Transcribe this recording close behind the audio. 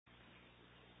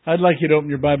I'd like you to open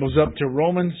your Bibles up to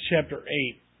Romans chapter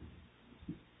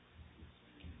 8.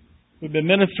 We've been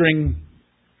ministering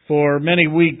for many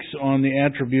weeks on the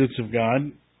attributes of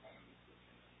God,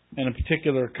 and in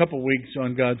particular a couple weeks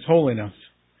on God's holiness.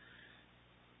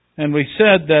 And we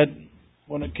said that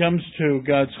when it comes to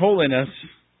God's holiness,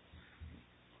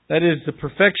 that is the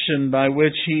perfection by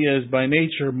which He is by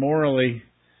nature morally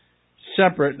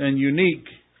separate and unique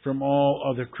from all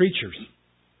other creatures.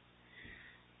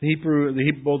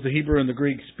 Both the Hebrew and the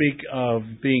Greek speak of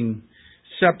being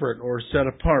separate or set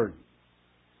apart.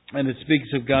 And it speaks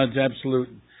of God's absolute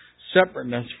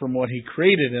separateness from what He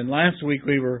created. And last week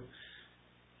we were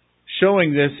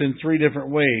showing this in three different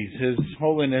ways. His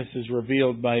holiness is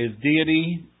revealed by His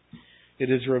deity, it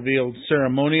is revealed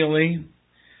ceremonially,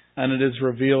 and it is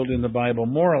revealed in the Bible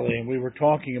morally. And we were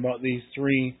talking about these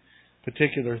three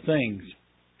particular things.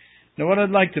 Now what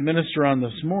I'd like to minister on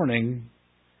this morning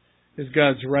is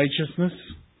God's righteousness,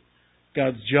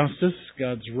 God's justice,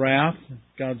 God's wrath,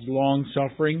 God's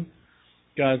long-suffering,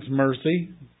 God's mercy.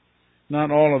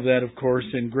 Not all of that, of course,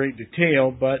 in great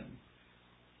detail, but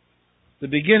the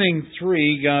beginning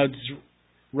three, God's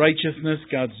righteousness,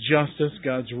 God's justice,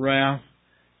 God's wrath.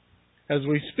 As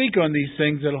we speak on these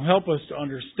things, it'll help us to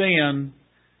understand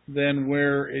then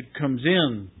where it comes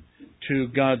in to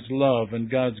God's love and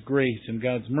God's grace and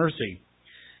God's mercy.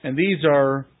 And these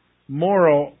are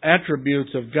moral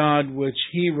attributes of God which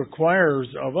He requires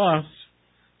of us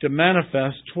to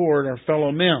manifest toward our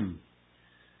fellow men.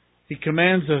 He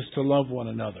commands us to love one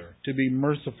another, to be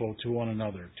merciful to one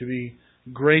another, to be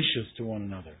gracious to one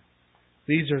another.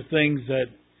 These are things that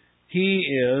He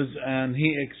is and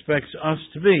He expects us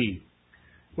to be,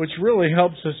 which really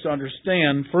helps us to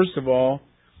understand, first of all,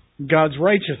 God's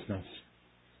righteousness.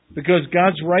 Because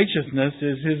God's righteousness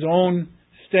is His own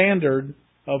standard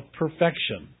of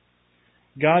perfection.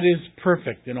 God is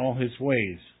perfect in all His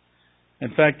ways.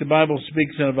 In fact, the Bible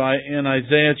speaks in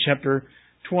Isaiah chapter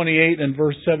 28 and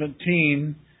verse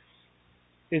 17,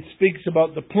 it speaks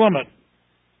about the plummet.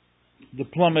 The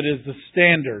plummet is the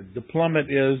standard. The plummet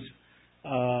is,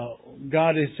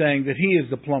 God is saying that He is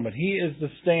the plummet. He is the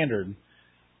standard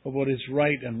of what is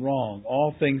right and wrong.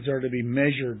 All things are to be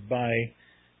measured by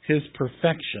His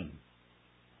perfection.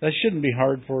 That shouldn't be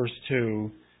hard for us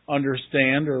to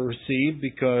understand or receive,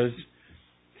 because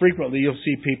frequently you'll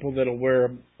see people that'll wear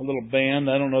a little band.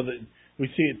 I don't know that we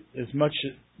see it as much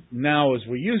now as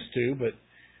we used to, but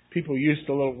people used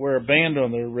to wear a band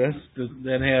on their wrist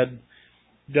that had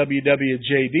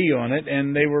WWJD on it,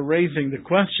 and they were raising the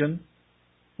question,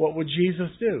 what would Jesus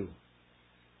do?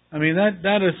 I mean,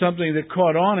 that is something that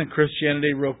caught on in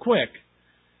Christianity real quick.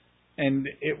 And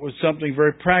it was something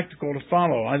very practical to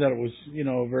follow. I thought it was,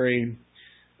 a very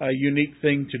unique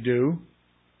thing to do,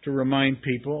 to remind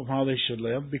people of how they should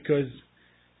live, because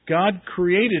God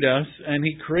created us, and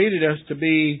He created us to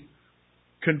be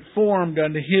conformed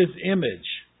unto His image.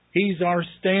 He's our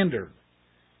standard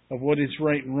of what is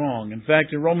right and wrong. In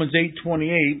fact, in Romans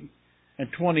 8:28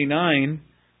 and 29,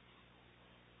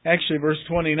 actually verse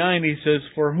 29, he says,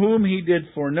 "For whom He did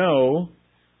foreknow,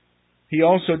 He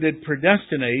also did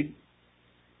predestinate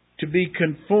to be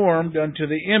conformed unto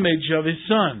the image of His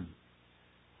Son."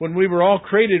 When we were all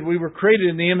created, we were created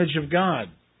in the image of God.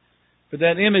 But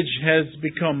that image has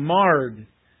become marred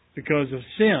because of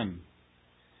sin.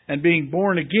 And being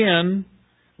born again,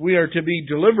 we are to be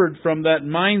delivered from that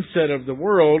mindset of the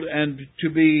world and to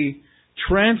be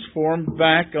transformed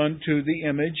back unto the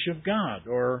image of God,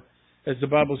 or as the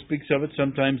Bible speaks of it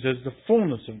sometimes as the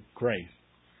fullness of grace.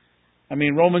 I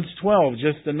mean, Romans 12,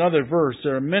 just another verse.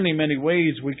 There are many, many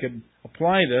ways we could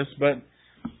apply this, but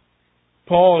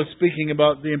Paul is speaking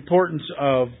about the importance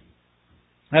of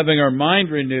having our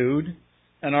mind renewed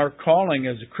and our calling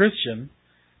as a Christian.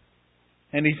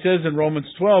 And he says in Romans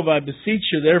 12, "I beseech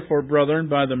you therefore, brethren,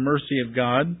 by the mercy of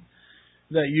God,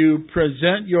 that you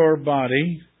present your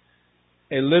body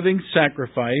a living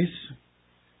sacrifice,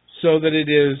 so that it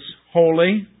is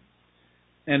holy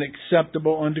and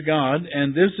acceptable unto God,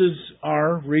 and this is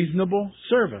our reasonable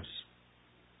service."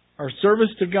 Our service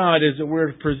to God is that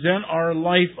we're to present our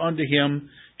life unto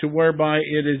Him to whereby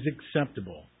it is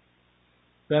acceptable.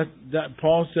 That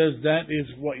Paul says that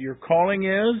is what your calling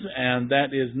is, and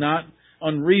that is not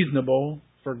unreasonable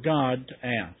for God to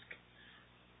ask.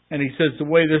 And he says the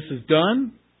way this is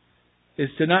done is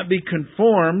to not be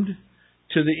conformed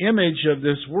to the image of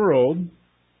this world,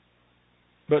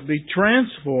 but be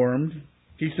transformed.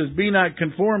 He says, "Be not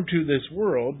conformed to this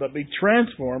world, but be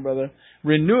transformed by the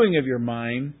renewing of your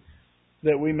mind,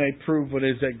 that we may prove what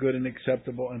is that good and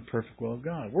acceptable and perfect will of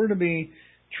God." We're to be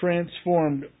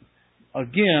transformed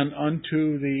again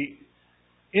unto the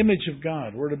image of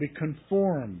God. We're to be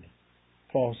conformed,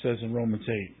 Paul says in Romans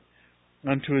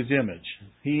 8, unto His image.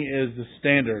 He is the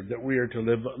standard that we are to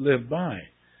live by.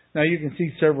 Now you can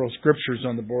see several scriptures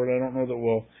on the board. I don't know that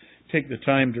we'll take the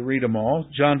time to read them all.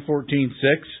 John 14:6.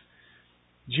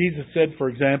 Jesus said, for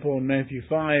example, in Matthew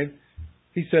 5,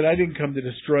 He said, I didn't come to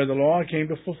destroy the law, I came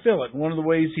to fulfill it. And one of the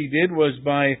ways He did was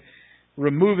by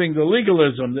removing the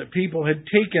legalism that people had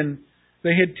taken.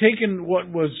 They had taken what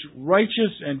was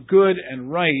righteous and good and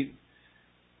right,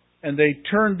 and they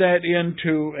turned that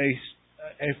into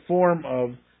a form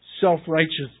of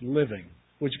self-righteous living,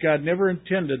 which God never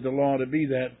intended the law to be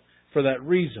that for that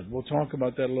reason. We'll talk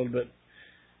about that a little bit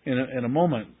in a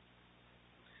moment.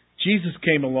 Jesus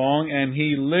came along and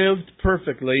He lived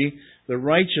perfectly the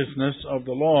righteousness of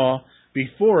the law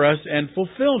before us and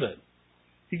fulfilled it.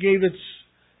 He gave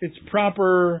its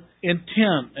proper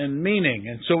intent and meaning,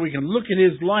 and so we can look at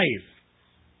His life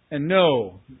and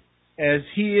know, as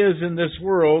He is in this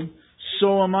world,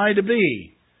 so am I to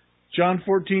be. John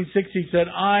 14:6, He said,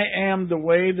 I am the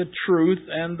way, the truth,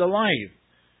 and the life.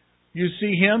 You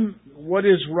see Him, what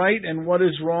is right and what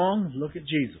is wrong? Look at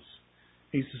Jesus.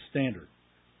 He's the standard.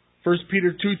 1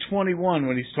 Peter 2:21,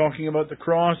 when He's talking about the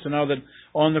cross and how that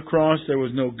on the cross there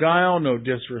was no guile, no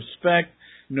disrespect,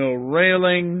 no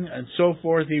railing, and so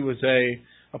forth. He was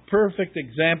a perfect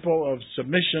example of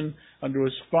submission unto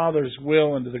His Father's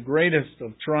will and to the greatest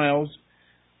of trials.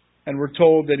 And we're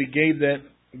told that He gave that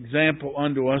example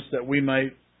unto us that we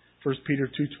might, 1 Peter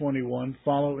 2:21,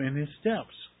 follow in His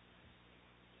steps.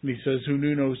 And He says, who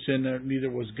knew no sin,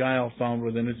 neither was guile found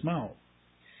within His mouth.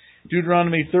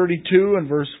 Deuteronomy 32 and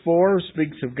verse 4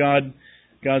 speaks of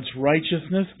God's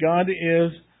righteousness. God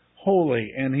is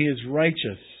holy and He is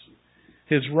righteous.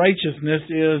 His righteousness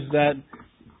is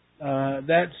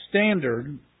that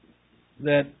standard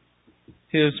that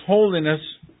His holiness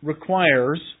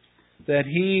requires, that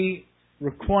He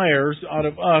requires out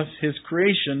of us, His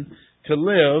creation, to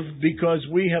live because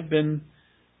we have been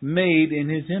made in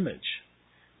His image.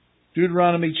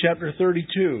 Deuteronomy chapter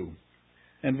 32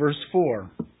 and verse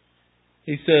 4.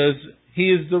 He says,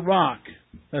 He is the rock.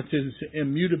 That's His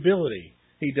immutability.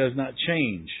 He does not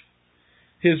change.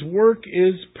 His work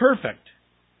is perfect.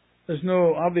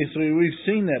 Obviously, we've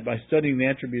seen that by studying the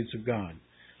attributes of God.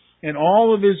 And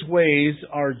all of His ways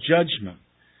are judgment.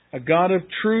 A God of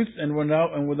truth and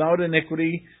without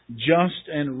iniquity, just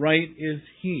and right is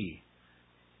He.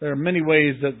 There are many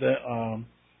ways that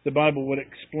the Bible would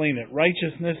explain it.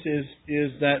 Righteousness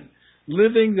is that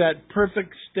living that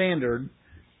perfect standard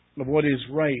of what is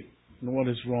right and what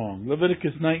is wrong.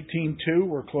 Leviticus 19:2,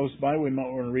 we're close by, we might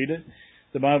want to read it.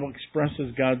 The Bible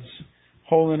expresses God's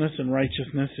holiness and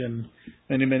righteousness in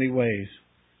many, many ways.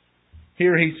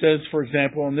 Here He says, for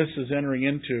example, and this is entering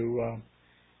into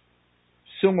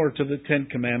similar to the Ten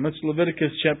Commandments,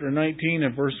 Leviticus chapter 19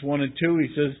 and verse 1 and 2,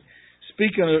 He says,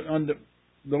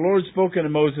 the Lord spoke unto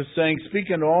Moses, saying,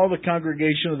 speak unto all the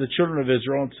congregation of the children of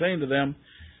Israel, and saying to them,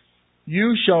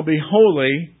 you shall be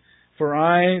holy, for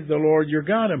I, the Lord your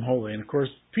God, am holy. And of course,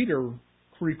 Peter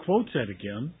re-quotes that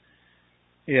again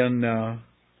in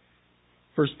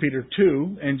 1 Peter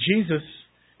 2, and Jesus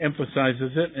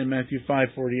emphasizes it in Matthew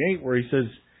 5:48, where He says,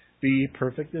 be ye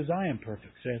perfect as I am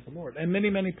perfect, saith the Lord, and many,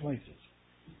 many places.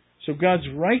 So God's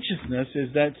righteousness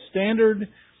is that standard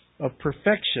of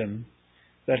perfection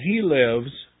that He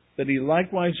lives, that He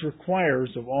likewise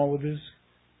requires of all of His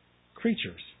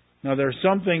creatures. Now there are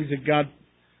some things that God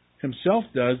Himself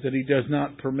does that He does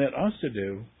not permit us to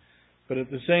do, but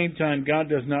at the same time God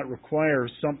does not require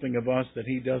something of us that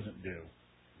He doesn't do.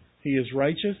 He is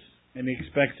righteous, and He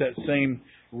expects that same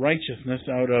righteousness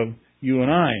out of you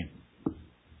and I.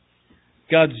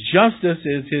 God's justice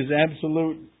is His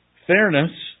absolute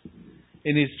fairness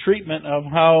in His treatment of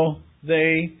how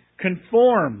they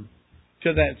conform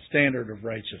to that standard of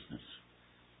righteousness.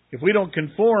 If we don't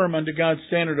conform unto God's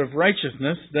standard of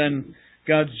righteousness, then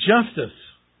God's justice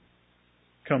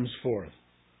comes forth.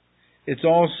 It's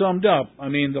all summed up.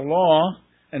 The law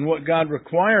and what God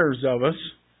requires of us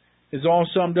is all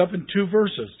summed up in two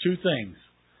verses, two things.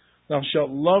 Thou shalt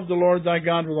love the Lord thy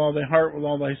God with all thy heart, with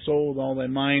all thy soul, with all thy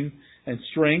mind and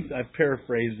strength. I've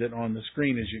paraphrased it on the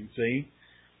screen, as you can see.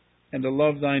 And to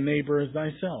love thy neighbor as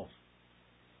thyself.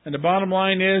 And the bottom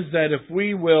line is that if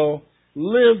we will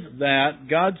live that,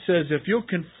 God says, if you'll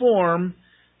conform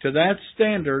to that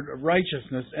standard of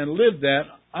righteousness and live that,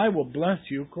 I will bless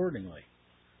you accordingly.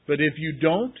 But if you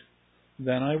don't,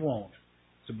 then I won't.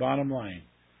 It's the bottom line.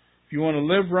 If you want to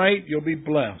live right, you'll be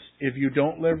blessed. If you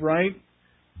don't live right,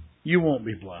 you won't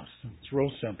be blessed. It's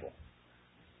real simple.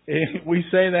 We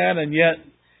say that, and yet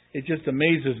it just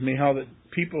amazes me how that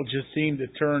people just seem to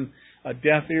turn a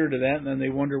deaf ear to that, and then they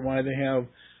wonder why they have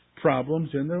problems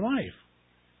in their life.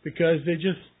 Because they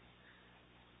just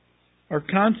are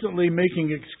constantly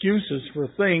making excuses for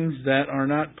things that are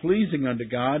not pleasing unto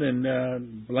God,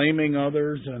 and blaming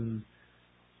others and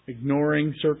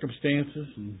ignoring circumstances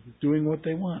and doing what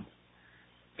they want.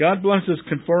 God blesses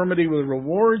conformity with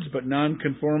rewards, but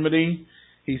non-conformity,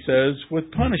 He says,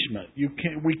 with punishment.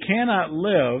 We cannot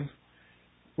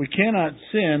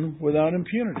sin without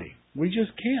impunity. We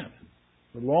just can't.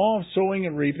 The law of sowing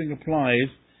and reaping applies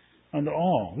unto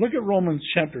all. Look at Romans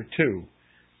chapter 2.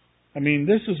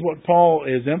 This is what Paul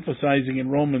is emphasizing in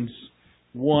Romans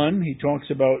 1. He talks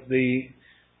about the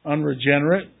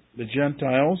unregenerate, the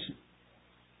Gentiles.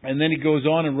 And then he goes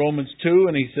on in Romans 2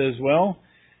 and he says, well,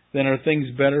 then are things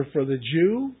better for the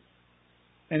Jew?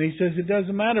 And he says it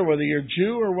doesn't matter whether you're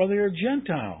Jew or whether you're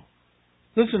Gentile.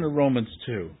 Listen to Romans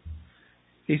 2.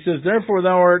 He says, therefore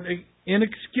thou art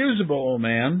inexcusable, O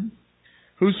man,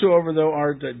 whosoever thou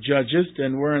art that judgest,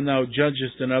 and wherein thou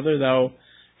judgest another, thou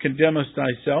condemnest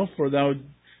thyself, for thou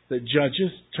that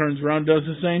judgest turns around and does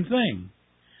the same thing.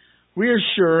 We are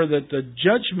sure that the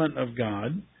judgment of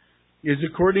God is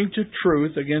according to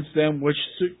truth against them which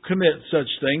commit such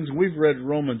things. We've read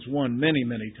Romans 1 many,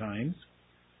 many times.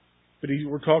 But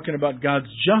we're talking about God's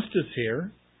justice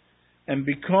here. And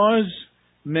because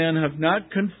men have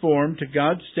not conformed to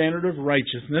God's standard of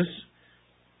righteousness,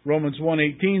 Romans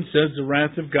 1:18 says the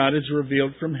wrath of God is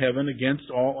revealed from heaven against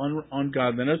all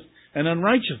ungodliness and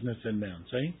unrighteousness in men.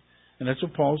 See? And that's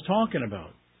what Paul's talking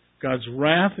about. God's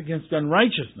wrath against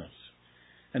unrighteousness.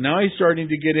 And now he's starting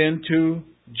to get into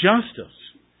justice.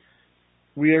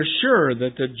 We are sure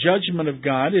that the judgment of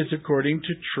God is according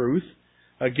to truth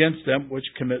against them which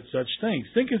commit such things.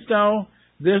 Thinkest thou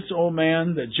this, O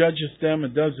man, that judgest them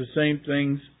and does the same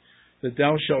things, that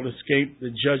thou shalt escape the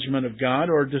judgment of God?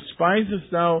 Or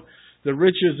despisest thou the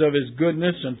riches of His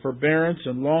goodness and forbearance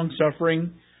and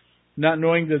long-suffering, not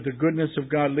knowing that the goodness of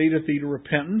God leadeth thee to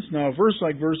repentance? Now, a verse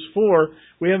like verse 4,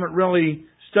 we haven't really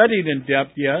studied in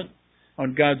depth yet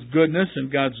on God's goodness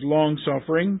and God's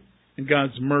long-suffering and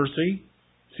God's mercy.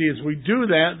 See, as we do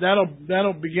that,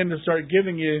 that'll begin to start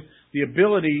giving you the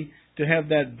ability to have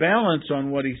that balance on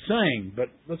what he's saying. But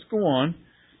let's go on.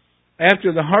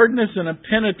 After the hardness and a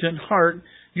penitent heart,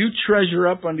 you treasure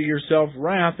up unto yourself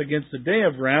wrath against the day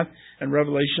of wrath and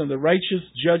revelation of the righteous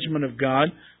judgment of God,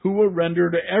 who will render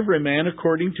to every man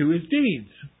according to his deeds.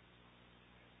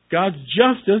 God's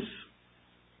justice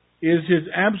is His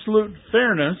absolute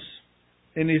fairness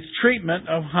in His treatment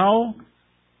of how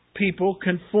people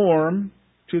conform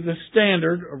to the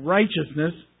standard of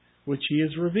righteousness which He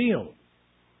has revealed.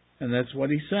 And that's what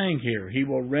He's saying here. He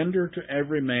will render to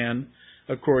every man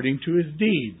according to his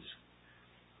deeds.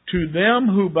 To them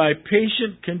who by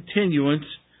patient continuance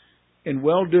in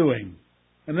well-doing.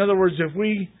 In other words, if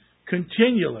we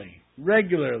continually,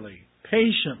 regularly,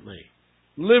 patiently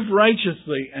live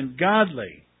righteously and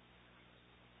godly,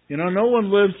 no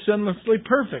one lives sinlessly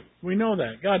perfect. We know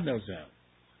that. God knows that.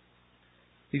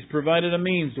 He's provided a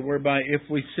means whereby if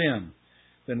we sin,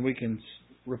 then we can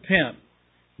repent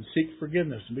and seek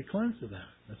forgiveness and be cleansed of that.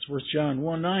 That's 1 John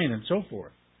 1:9 and so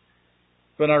forth.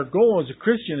 But our goal as a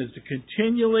Christian is to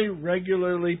continually,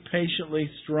 regularly, patiently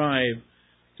strive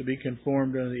to be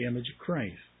conformed to the image of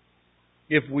Christ.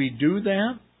 If we do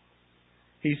that,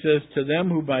 he says, to them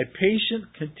who by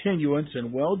patient continuance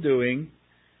and well-doing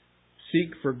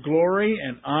seek for glory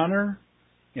and honor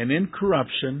and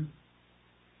incorruption,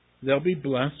 they'll be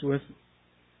blessed with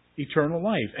eternal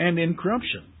life and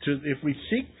incorruption. If we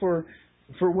seek for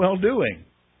well-doing,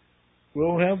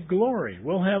 we'll have glory,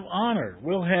 we'll have honor,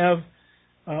 we'll have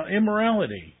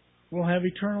immorality, we'll have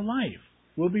eternal life.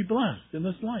 We'll be blessed in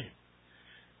this life.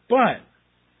 But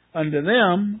unto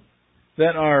them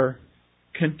that are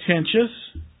contentious,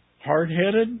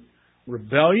 hard-headed,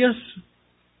 rebellious,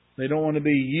 they don't want to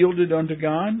be yielded unto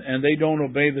God, and they don't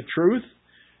obey the truth,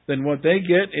 then what they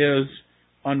get is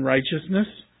unrighteousness,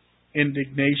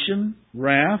 indignation,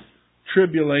 wrath,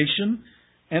 tribulation,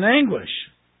 and anguish.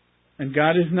 And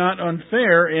God is not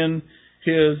unfair in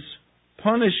His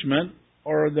punishment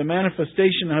or the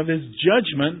manifestation of His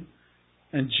judgment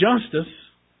and justice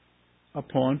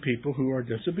upon people who are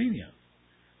disobedient.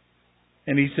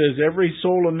 And He says every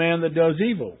soul of man that does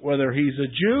evil, whether he's a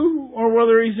Jew or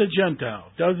whether he's a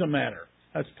Gentile, doesn't matter.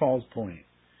 That's Paul's point.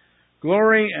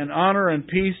 Glory and honor and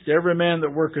peace to every man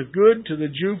that worketh good, to the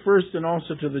Jew first and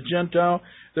also to the Gentile.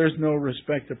 There's no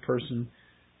respect of person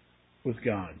with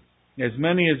God. As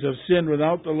many as have sinned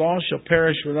without the law shall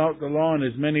perish without the law, and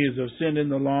as many as have sinned in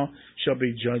the law shall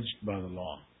be judged by the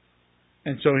law.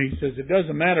 And so he says it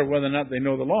doesn't matter whether or not they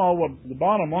know the law. Well, the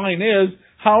bottom line is,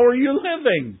 how are you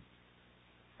living?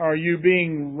 Are you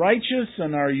being righteous,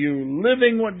 and are you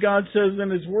living what God says in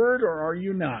His Word, or are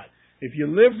you not? If you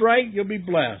live right, you'll be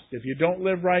blessed. If you don't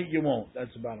live right, you won't.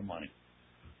 That's the bottom line.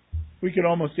 We could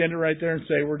almost end it right there and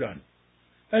say we're done.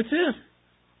 That's it.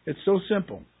 It's so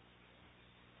simple.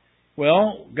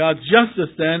 Well, God's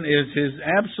justice then is His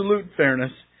absolute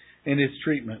fairness in His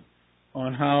treatment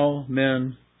on how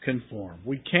men conform.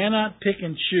 We cannot pick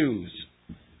and choose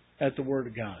at the Word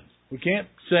of God. We can't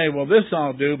say, well, this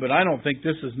I'll do, but I don't think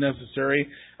this is necessary.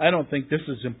 I don't think this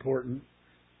is important.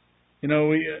 You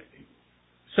know,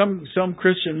 some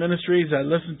Christian ministries, I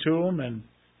listen to them,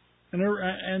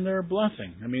 and they're a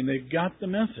blessing. I mean, they've got the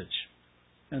message.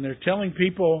 And they're telling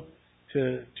people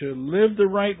to live the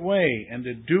right way and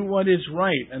to do what is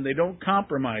right, and they don't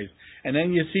compromise. And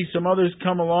then you see some others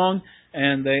come along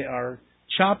and they are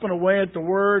chopping away at the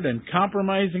Word and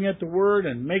compromising at the Word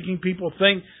and making people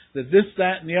think that this,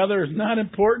 that, and the other is not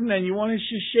important, and you want to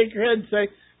just shake your head and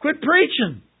say, quit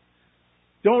preaching.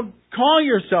 Don't call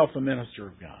yourself a minister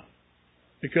of God.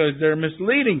 Because they're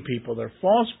misleading people. They're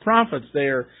false prophets. They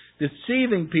are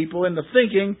deceiving people into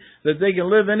thinking that they can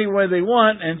live any way they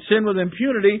want and sin with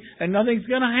impunity and nothing's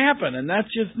going to happen. And that's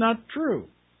just not true.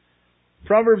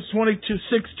 Proverbs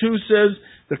 22:6-2 says,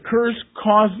 the curse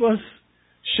causeless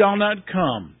shall not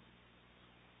come.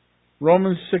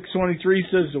 Romans 6:23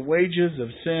 says, the wages of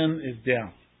sin is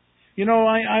death. You know,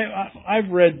 I've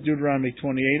read Deuteronomy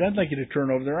 28. I'd like you to turn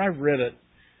over there. I've read it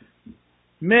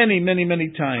many, many,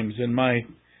 many times in my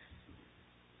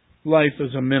life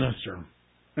as a minister.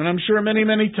 And I'm sure many,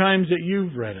 many times that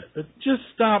you've read it. But just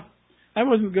stop. I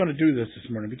wasn't going to do this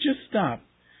morning, but just stop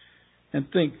and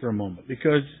think for a moment.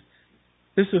 Because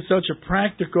this is such a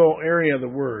practical area of the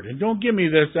Word. And don't give me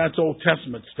this, that's Old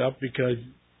Testament stuff, because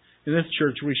in this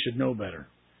church we should know better.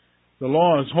 The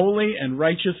law is holy and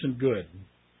righteous and good.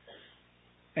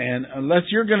 And unless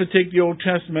you're going to take the Old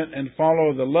Testament and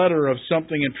follow the letter of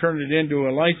something and turn it into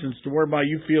a license to whereby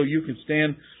you feel you can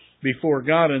stand before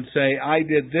God and say, I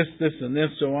did this, this, and this,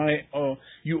 so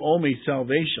you owe me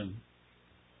salvation.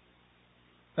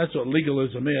 That's what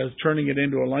legalism is, turning it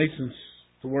into a license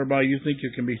to whereby you think you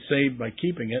can be saved by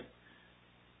keeping it.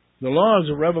 The law is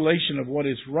a revelation of what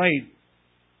is right,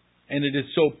 and it is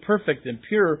so perfect and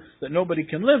pure that nobody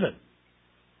can live it.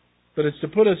 But it's to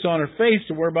put us on our face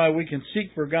to whereby we can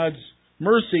seek for God's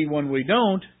mercy when we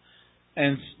don't,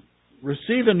 and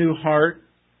receive a new heart,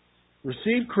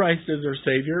 receive Christ as our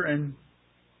Savior, and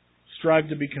strive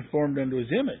to be conformed unto His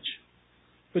image.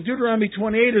 But Deuteronomy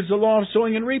 28 is the law of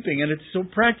sowing and reaping, and it's so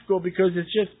practical because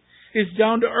it's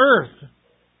down to earth.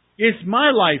 It's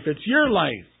my life, it's your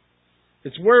life.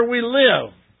 It's where we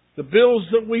live, the bills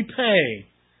that we pay,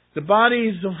 the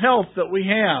bodies of health that we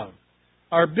have,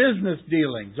 our business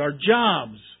dealings, our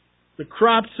jobs, the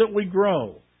crops that we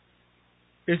grow.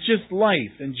 It's just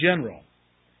life in general.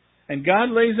 And God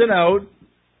lays it out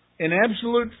in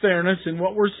absolute fairness in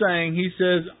what we're saying. He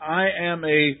says, I am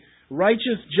a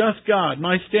righteous, just God.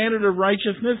 My standard of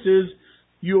righteousness is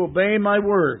you obey my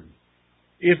word.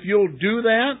 If you'll do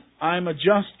that, I'm a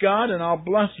just God and I'll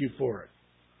bless you for it.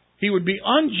 He would be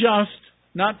unjust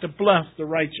not to bless the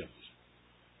righteous.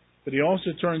 But He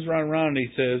also turns around and He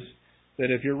says that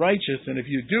if you're righteous and if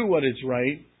you do what is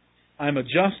right, I'm a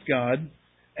just God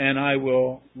and I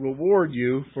will reward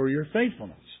you for your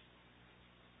faithfulness.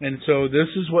 And so this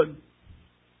is what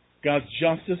God's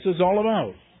justice is all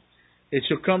about. It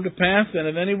shall come to pass that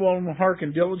if anyone will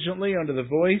hearken diligently unto the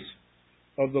voice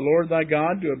of the Lord thy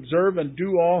God, to observe and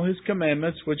do all His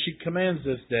commandments which He commands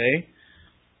this day,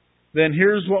 then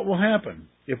here's what will happen.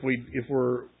 If we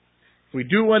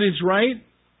do what is right,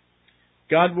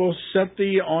 God will set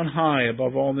thee on high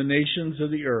above all the nations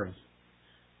of the earth.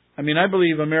 I mean, I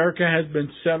believe America has been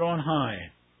set on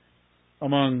high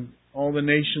among all the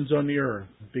nations on the earth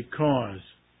because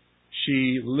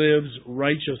she lives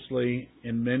righteously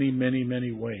in many, many,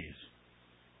 many ways.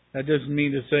 That doesn't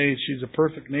mean to say she's a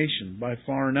perfect nation. By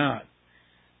far not.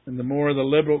 And the more the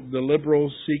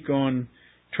liberals seek on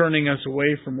turning us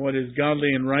away from what is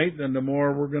godly and right, then the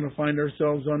more we're going to find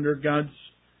ourselves under God's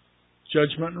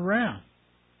judgment and wrath.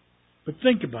 But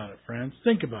think about it, friends.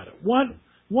 Think about it.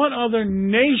 What other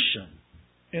nation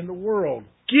in the world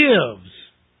gives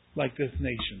like this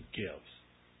nation gives?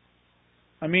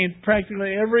 I mean,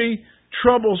 practically every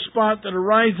trouble spot that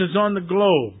arises on the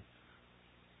globe.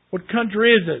 What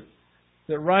country is it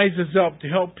that rises up to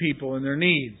help people in their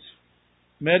needs?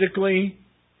 Medically,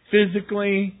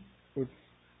 physically, with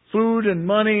food and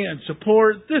money and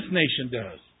support? This nation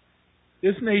does.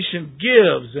 This nation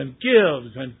gives and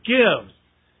gives and gives.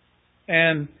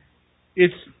 And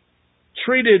it's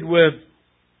treated with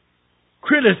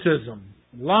criticism,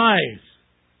 lies,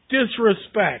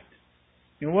 disrespect.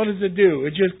 And what does it do?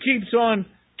 It just keeps on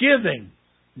giving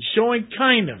and showing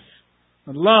kindness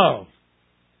and love.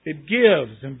 It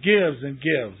gives and gives and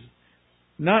gives.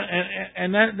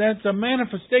 That's a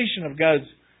manifestation of God's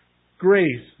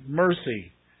grace,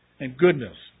 mercy, and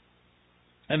goodness.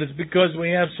 And it's because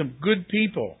we have some good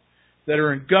people that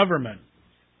are in government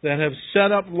that have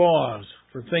set up laws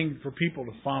for people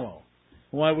to follow.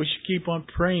 Why we should keep on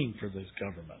praying for this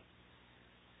government.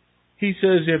 He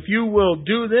says, if you will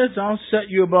do this, I'll set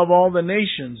you above all the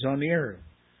nations on the earth.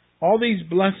 All these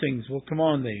blessings will come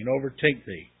on thee and overtake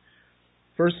thee.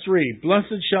 Verse 3,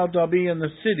 blessed shalt thou be in the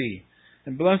city,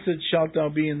 and blessed shalt thou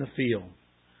be in the field.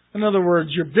 In other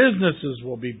words, your businesses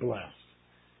will be blessed.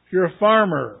 If you're a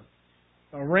farmer,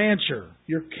 a rancher,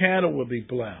 your cattle will be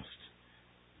blessed.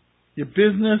 Your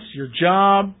business, your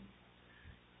job,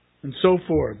 and so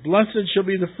forth. Blessed shall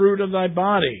be the fruit of thy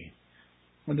body,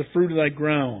 and the fruit of thy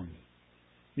ground,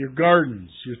 your gardens,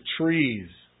 your trees,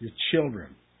 your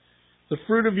children. The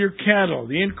fruit of your cattle,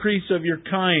 the increase of your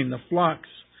kine, the flocks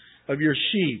of your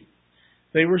sheep.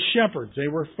 They were shepherds, they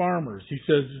were farmers. He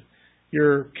says,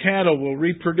 your cattle will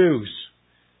reproduce.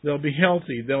 They'll be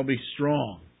healthy, they'll be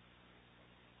strong.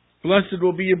 Blessed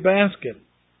will be your basket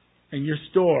and your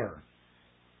store.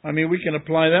 I mean, we can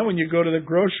apply that when you go to the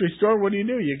grocery store. What do?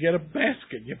 You get a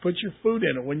basket. You put your food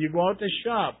in it. When you go out to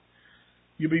shop,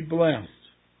 you'll be blessed.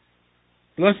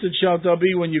 Blessed shalt thou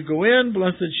be when you go in.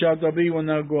 Blessed shalt thou be when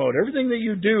thou go out. Everything that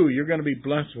you do, you're going to be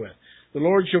blessed with. The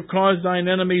Lord shall cause thine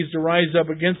enemies to rise up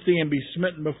against thee and be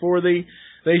smitten before thee.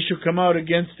 They shall come out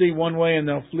against thee one way and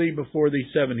they'll flee before thee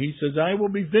seven. He says, I will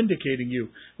be vindicating you,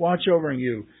 watch over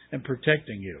you, and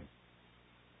protecting you.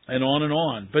 And on and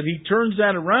on. But He turns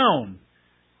that around.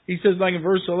 He says, like in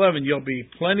verse 11, you'll be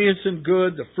plenteous and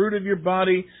good, the fruit of your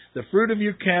body, the fruit of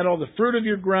your cattle, the fruit of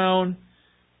your ground.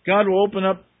 God will open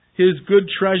up His good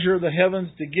treasure of the heavens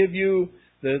to give you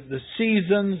the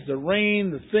seasons, the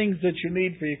rain, the things that you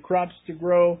need for your crops to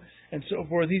grow, and so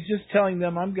forth. He's just telling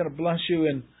them, I'm going to bless you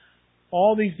in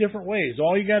all these different ways.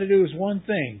 All you got to do is one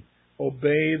thing.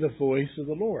 Obey the voice of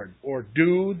the Lord, or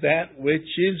do that which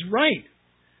is right.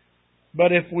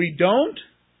 But if we don't,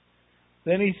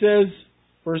 then He says,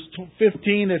 verse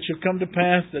 15, it shall come to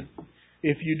pass that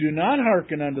if you do not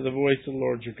hearken unto the voice of the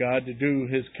Lord your God to do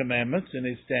His commandments and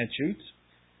His statutes,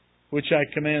 which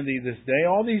I command thee this day,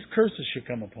 all these curses shall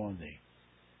come upon thee.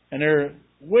 And they're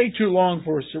way too long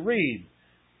for us to read.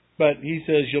 But He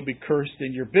says you'll be cursed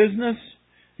in your business.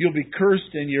 You'll be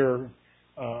cursed in your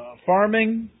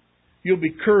farming. You'll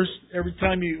be cursed every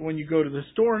time when you go to the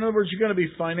store. In other words, you're going to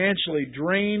be financially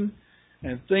drained,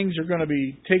 and things are going to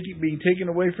be being taken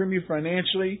away from you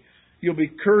financially. You'll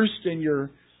be cursed in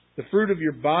the fruit of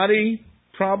your body,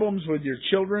 problems with your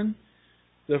children,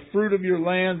 the fruit of your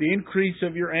land, the increase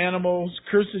of your animals.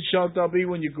 Cursed shalt thou be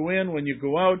when you go in, when you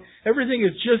go out. Everything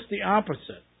is just the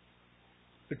opposite.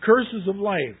 The curses of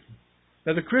life.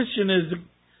 Now the Christian is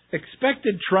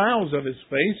expected trials of his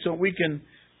faith so we can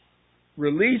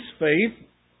release faith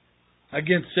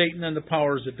against Satan and the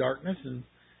powers of darkness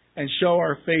and show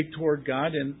our faith toward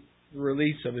God and the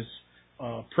release of His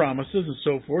promises and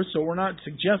so forth. So we're not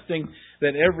suggesting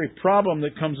that every problem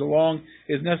that comes along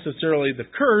is necessarily the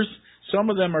curse. Some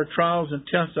of them are trials and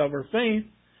tests of our faith.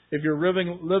 If you're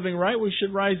living right, we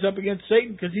should rise up against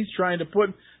Satan because he's trying to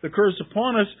put the curse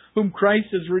upon us whom Christ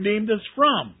has redeemed us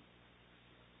from.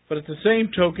 But at the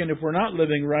same token, if we're not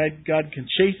living right, God can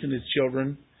chasten His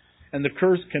children, and the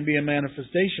curse can be a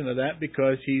manifestation of that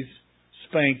because He's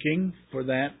spanking for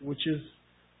that which is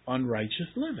unrighteous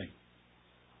living.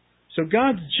 So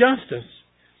God's justice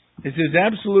is His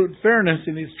absolute fairness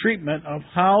in His treatment of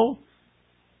how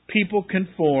people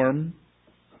conform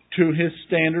to His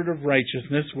standard of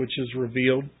righteousness, which is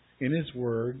revealed in His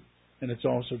Word, and it's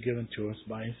also given to us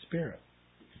by His Spirit.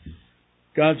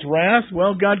 God's wrath,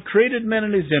 well, God created men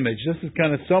in His image. This is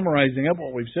kind of summarizing up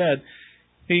what we've said.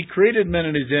 He created men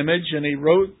in His image, and He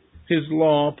wrote His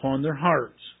law upon their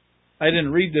hearts. I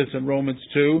didn't read this in Romans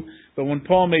 2, but when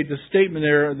Paul made the statement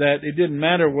there that it didn't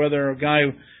matter whether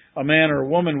a man or a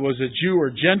woman was a Jew or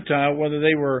Gentile, whether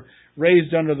they were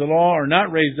raised under the law or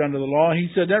not raised under the law, he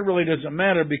said that really doesn't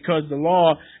matter because the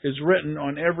law is written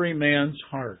on every man's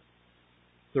heart.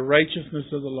 The righteousness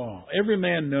of the law. Every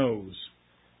man knows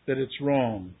that it's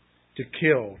wrong to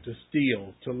kill, to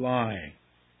steal, to lie,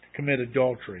 to commit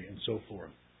adultery, and so forth.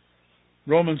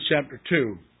 Romans chapter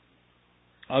 2.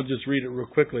 I'll just read it real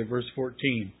quickly, verse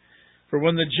 14. For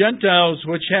when the Gentiles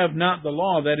which have not the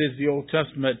law, that is the Old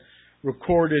Testament,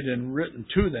 recorded and written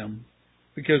to them,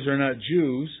 because they're not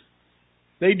Jews,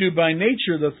 they do by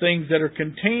nature the things that are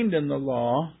contained in the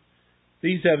law,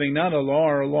 These having not a law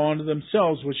are a law unto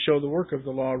themselves, which show the work of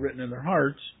the law written in their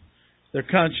hearts, their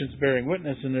conscience bearing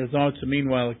witness, and their thoughts the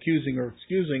meanwhile accusing or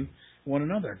excusing one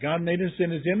another. God made us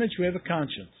in His image. We have a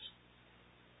conscience.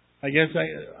 I guess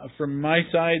from my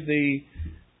side, the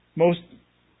most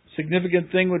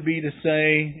significant thing would be to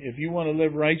say, if you want to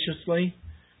live righteously,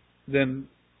 then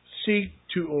seek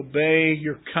to obey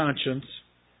your conscience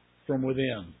from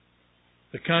within.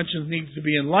 The conscience needs to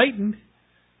be enlightened,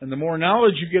 and the more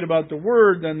knowledge you get about the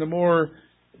Word, then the more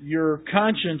your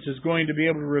conscience is going to be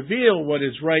able to reveal what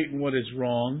is right and what is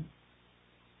wrong.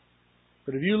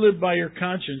 But if you live by your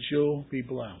conscience, you'll be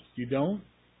blessed. You don't?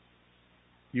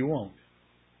 You won't.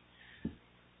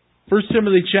 1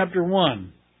 Timothy chapter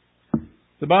 1.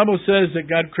 The Bible says that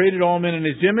God created all men in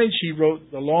His image. He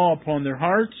wrote the law upon their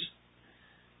hearts,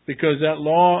 because that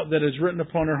law that is written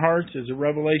upon our hearts is a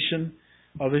revelation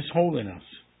of His holiness.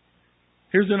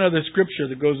 Here's another scripture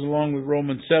that goes along with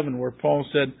Romans 7, where Paul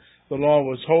said the law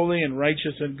was holy and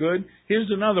righteous and good. Here's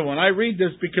another one. I read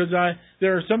this because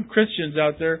there are some Christians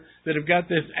out there that have got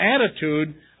this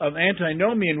attitude of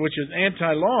antinomian, which is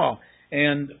anti-law.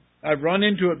 And I've run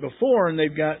into it before, and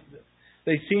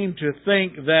they seem to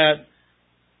think that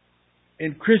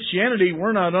in Christianity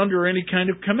we're not under any kind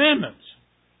of commandments.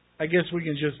 I guess we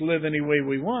can just live any way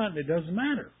we want. It doesn't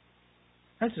matter.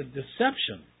 That's a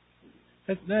deception.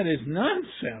 That is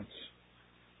nonsense.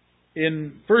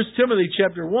 In 1 Timothy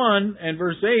chapter 1 and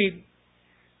verse 8,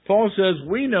 Paul says,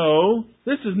 we know,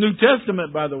 this is New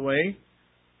Testament by the way,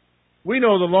 we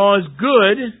know the law is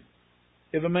good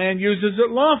if a man uses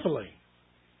it lawfully.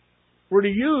 We're to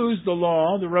use the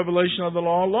law, the revelation of the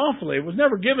law, lawfully. It was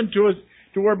never given to us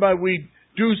to whereby we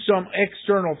do some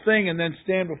external thing and then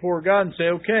stand before God and say,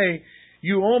 okay,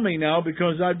 you owe me now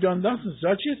because I've done thus and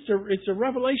such. It's a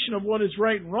revelation of what is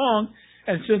right and wrong,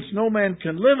 and since no man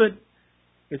can live it,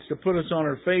 it's to put us on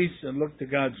our face and look to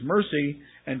God's mercy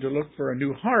and to look for a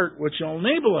new heart which will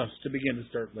enable us to begin to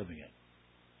start living it.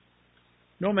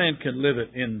 No man can live it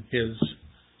in his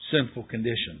sinful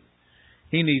condition.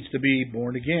 He needs to be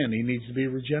born again. He needs to be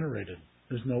regenerated.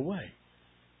 There's no way.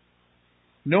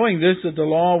 Knowing this, that the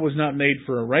law was not made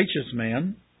for a righteous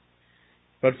man,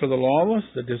 but for the lawless,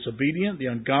 the disobedient, the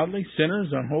ungodly, sinners,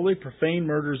 unholy, profane,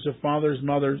 murderers of fathers,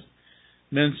 mothers,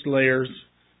 men slayers,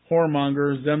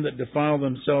 whoremongers, them that defile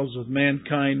themselves with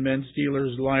mankind, men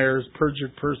stealers, liars,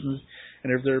 perjured persons,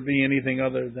 and if there be anything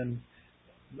other that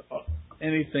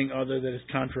is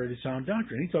contrary to sound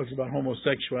doctrine. He talks about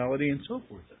homosexuality and so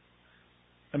forth.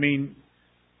 I mean,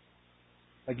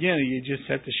 again, you just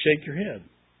have to shake your head.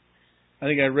 I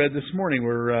think I read this morning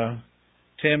where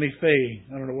Tammy Faye,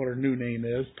 I don't know what her new name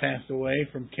is, passed away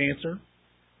from cancer.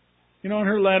 You know, in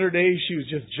her latter days, she was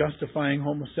just justifying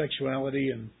homosexuality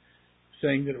and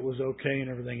saying that it was okay and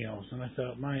everything else. And I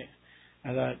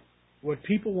thought, what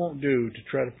people won't do to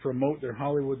try to promote their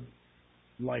Hollywood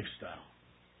lifestyle.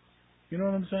 You know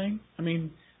what I'm saying? I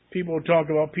mean, people talk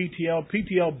about PTL.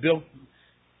 PTL built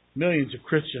millions of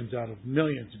Christians out of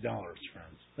millions of dollars,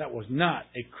 friends. That was not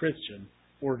a Christian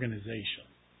organization.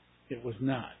 It was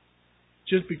not.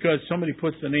 Just because somebody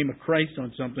puts the name of Christ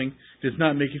on something does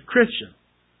not make it Christian.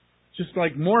 Just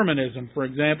like Mormonism, for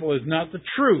example, is not the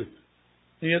truth.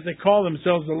 And yet they call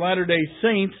themselves the Latter-day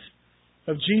Saints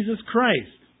of Jesus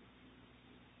Christ.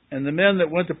 And the men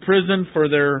that went to prison for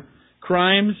their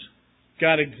crimes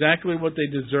got exactly what they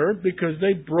deserved because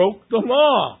they broke the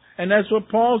law. And that's what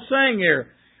Paul's saying here.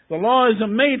 The law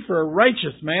isn't made for a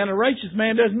righteous man. A righteous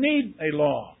man doesn't need a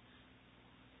law.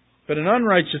 But an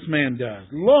unrighteous man does.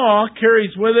 Law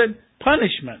carries with it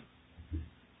punishment.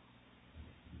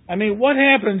 I mean, what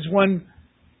happens when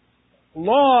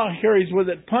law carries with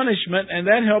it punishment and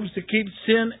that helps to keep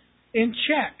sin in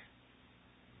check?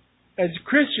 As a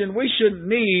Christian, we shouldn't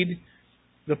need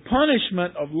the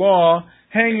punishment of law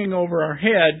hanging over our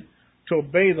head to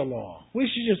obey the law. We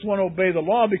should just want to obey the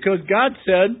law because God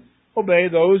said, obey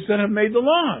those that have made the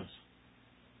laws.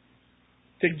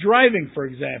 Take driving, for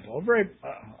example, a very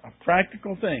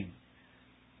practical thing.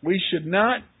 We should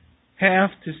not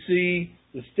have to see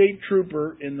the state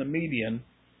trooper in the median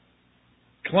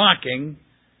clocking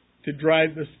to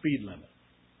drive the speed limit.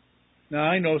 Now,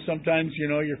 I know sometimes,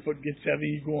 your foot gets heavy,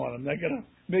 you go on. I'm not going to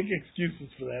make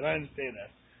excuses for that. I understand that.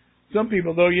 Some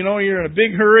people, though, you're in a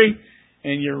big hurry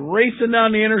and you're racing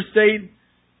down the interstate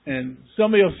and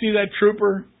somebody will see that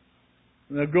trooper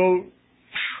and they'll go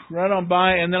right on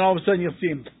by, and then all of a sudden you'll see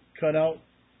them cut out.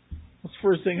 What's the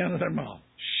first thing out of their mouth?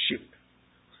 Shoot.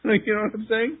 You know what I'm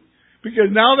saying?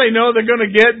 Because now they know they're going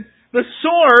to get the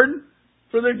sword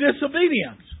for their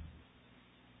disobedience.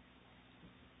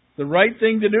 The right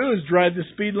thing to do is drive the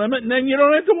speed limit, and then you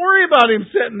don't have to worry about him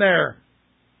sitting there.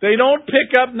 They don't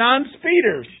pick up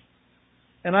non-speeders.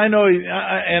 And I know,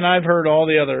 and I've heard all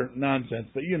the other nonsense,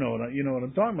 but you know what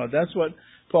I'm talking about. That's what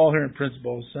Paul here in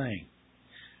principle is saying.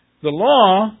 The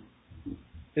law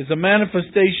is a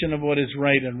manifestation of what is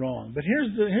right and wrong. But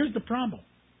here's the problem.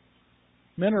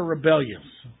 Men are rebellious.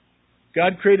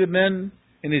 God created men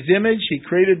in His image. He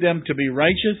created them to be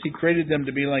righteous. He created them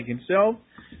to be like Himself.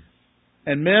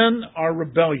 And men are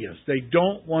rebellious. They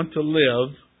don't want to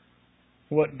live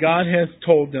what God has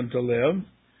told them to live.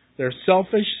 They're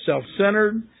selfish,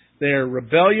 self-centered. They're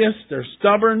rebellious. They're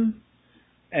stubborn.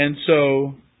 And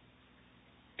so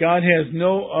God has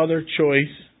no other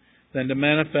choice than to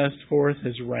manifest forth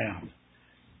His wrath.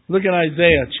 Look at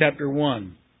Isaiah chapter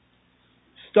 1.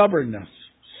 Stubbornness,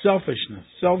 selfishness,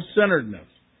 self-centeredness.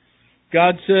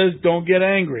 God says, don't get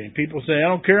angry. And people say, I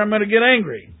don't care, I'm going to get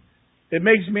angry. It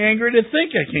makes me angry to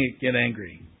think I can't get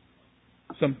angry.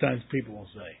 Sometimes people will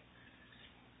say.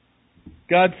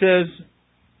 God says,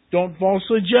 don't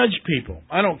falsely judge people.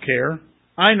 I don't care.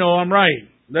 I know I'm right.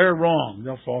 They're wrong.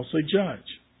 They'll falsely judge.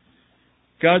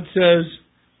 God says,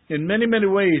 in many, many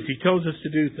ways, He tells us to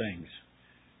do things.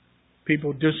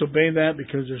 People disobey that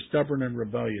because they're stubborn and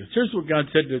rebellious. Here's what God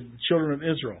said to the children of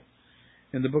Israel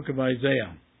in the book of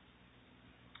Isaiah,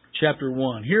 chapter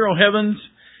 1. Hear, O heavens,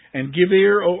 and give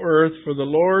ear, O earth, for the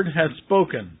Lord hath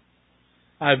spoken.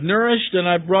 I've nourished and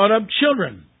I've brought up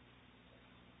children,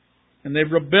 and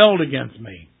they've rebelled against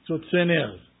me. That's what sin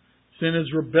is. Sin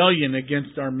is rebellion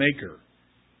against our Maker.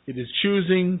 It is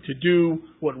choosing to do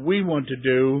what we want to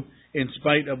do in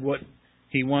spite of what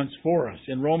He wants for us.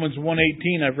 In Romans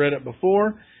 1:18, I've read it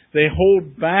before, they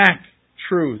hold back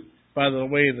truth by the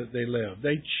way that they live.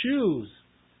 They choose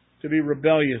to be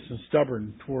rebellious and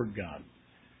stubborn toward God.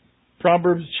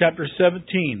 Proverbs chapter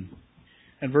 17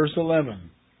 and verse 11.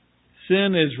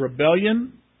 Sin is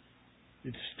rebellion.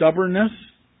 It's stubbornness.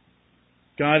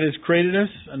 God has created us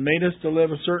and made us to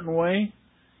live a certain way.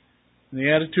 And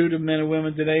the attitude of men and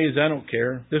women today is, I don't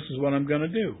care. This is what I'm going to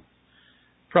do.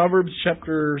 Proverbs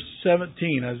chapter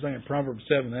 17. I was thinking Proverbs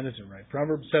 7. That isn't right.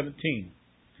 Proverbs 17.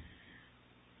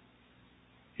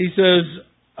 He says,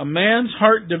 a man's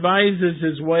heart devises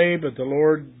his way, but the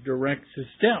Lord directs his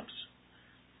steps.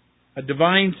 A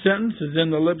divine sentence is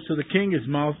in the lips of the king. His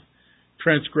mouth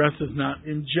transgresses not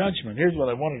in judgment. Here's what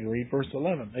I wanted to read, verse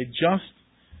 11. Wait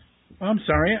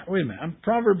a minute. I'm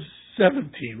Proverbs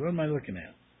 17. What am I looking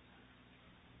at?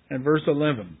 And verse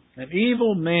 11. An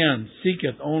evil man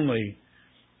seeketh only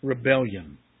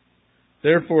rebellion.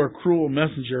 Therefore a cruel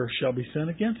messenger shall be sent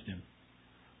against him.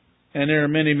 And there are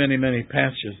many, many, many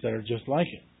passages that are just like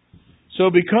it. So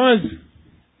because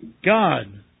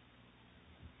God's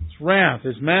wrath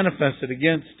is manifested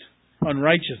against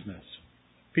unrighteousness,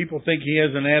 people think He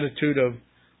has an attitude of,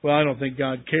 well, I don't think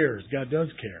God cares. God does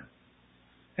care.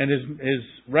 And His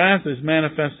wrath is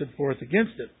manifested forth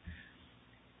against it.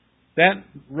 That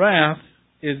wrath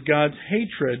is God's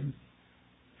hatred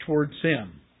toward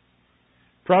sin.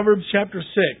 Proverbs chapter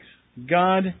 6.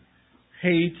 God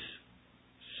hates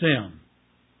sin.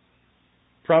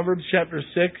 Proverbs chapter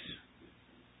 6.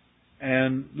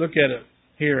 And look at it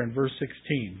here in verse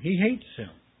 16. He hates sin.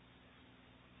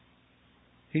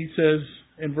 He says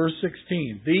in verse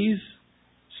 16, these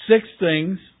 6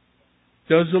 things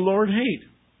does the Lord hate.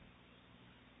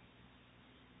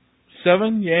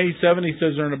 7 he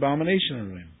says are an abomination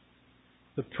unto Him.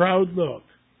 The proud look,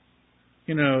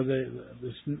 the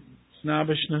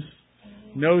snobbishness,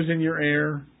 nose in your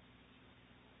ear,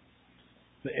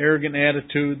 the arrogant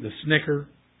attitude, the snicker,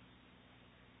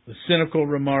 the cynical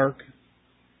remark.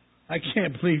 I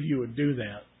can't believe you would do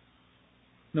that.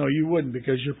 No, you wouldn't,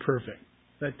 because you're perfect.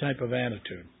 That type of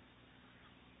attitude.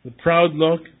 The proud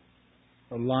look,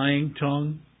 a lying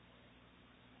tongue,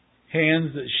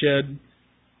 hands that shed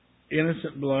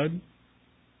innocent blood,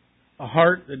 a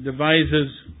heart that devises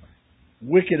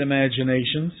wicked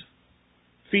imaginations,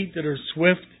 feet that are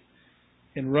swift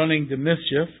in running to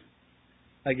mischief.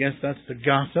 I guess that's the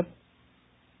gossip.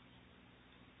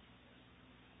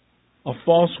 A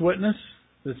false witness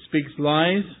that speaks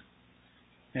lies,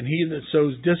 and he that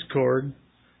sows discord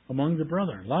among the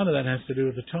brethren. A lot of that has to do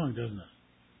with the tongue, doesn't it?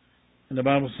 And the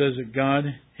Bible says that God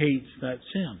hates that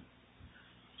sin.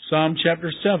 Psalm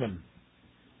chapter 7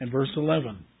 and verse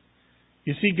 11.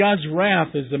 You see, God's wrath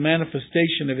is the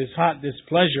manifestation of His hot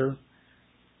displeasure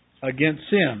against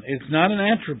sin. It's not an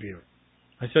attribute.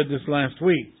 I said this last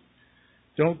week.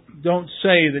 Don't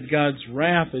say that God's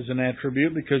wrath is an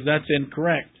attribute, because that's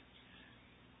incorrect.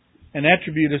 An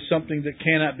attribute is something that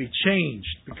cannot be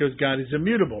changed, because God is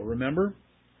immutable, remember?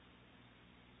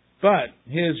 But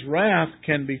His wrath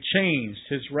can be changed.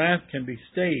 His wrath can be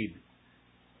stayed.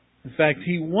 In fact,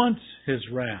 He wants His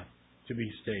wrath to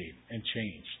be stayed and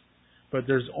changed. But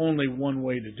there's only one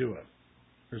way to do it.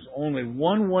 There's only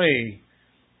one way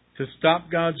to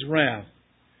stop God's wrath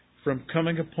from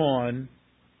coming upon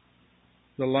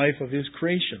the life of His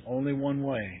creation. Only one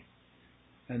way.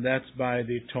 And that's by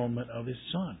the atonement of His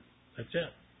Son. That's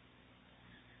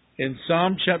it. In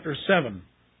Psalm chapter 7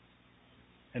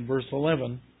 and verse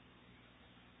 11,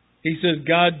 He says,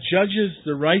 God judges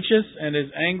the righteous and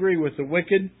is angry with the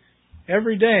wicked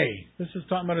every day. This is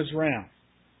talking about His wrath.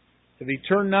 If He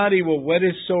turn not, He will whet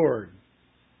His sword.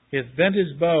 He hath bent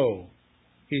His bow.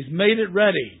 He's made it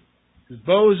ready. His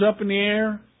bow is up in the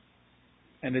air,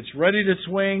 and it's ready to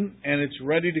swing, and it's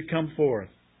ready to come forth.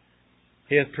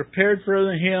 He hath prepared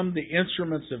for Him the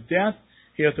instruments of death.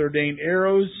 He hath ordained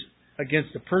arrows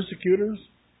against the persecutors.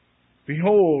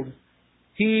 Behold,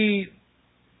 He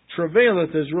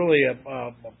travaileth is really a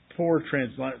poor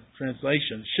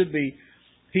translation. It should be,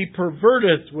 He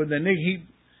perverteth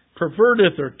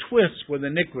or twists with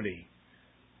iniquity.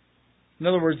 In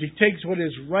other words, He takes what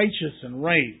is righteous and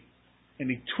right, and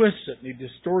He twists it and He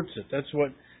distorts it. That's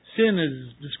what sin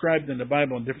is described in the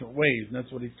Bible in different ways, and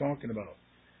that's what He's talking about.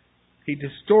 He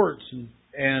distorts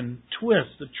and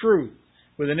twists the truth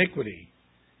with iniquity.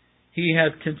 He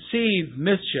hath conceived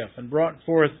mischief and brought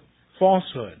forth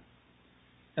falsehood.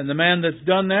 And the man that's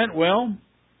done that, well,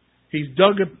 he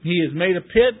has made a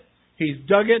pit, he's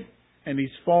dug it, and he's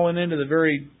fallen into the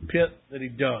very pit that he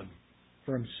dug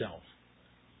for himself.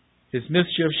 His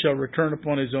mischief shall return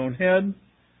upon his own head,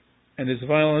 and his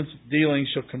violence dealing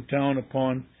shall come down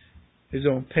upon his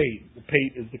own pate. The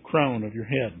pate is the crown of your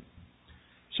head.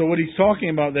 So what he's talking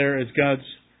about there is God's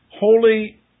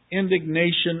holy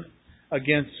indignation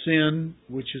against sin,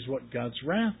 which is what God's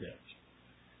wrath is.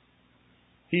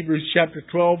 Hebrews chapter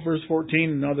 12, verse 14,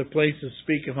 and other places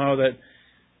speak of how that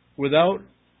without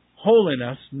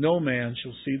holiness no man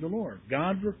shall see the Lord.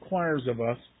 God requires of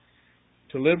us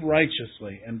to live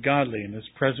righteously and godly in this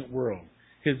present world.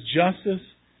 His justice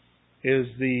is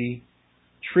the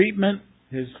treatment,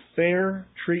 His fair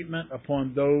treatment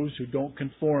upon those who don't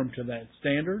conform to that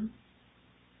standard.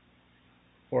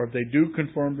 Or if they do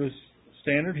conform to His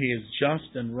standard, He is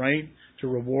just and right to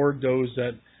reward those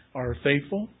that are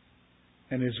faithful.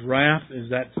 And His wrath is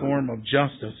that form of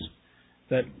justice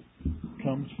that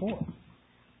comes forth.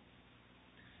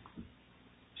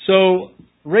 So,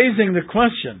 raising the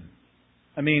question,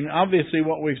 I mean, obviously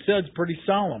what we've said is pretty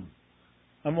solemn.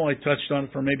 I've only touched on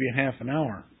it for maybe a half an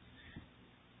hour.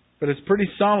 But it's pretty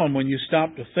solemn when you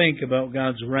stop to think about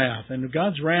God's wrath. And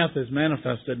God's wrath is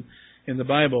manifested in the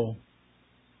Bible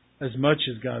as much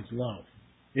as God's love.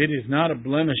 It is not a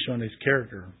blemish on His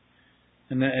character.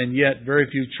 And yet very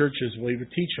few churches will even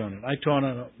teach on it. I taught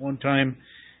on it one time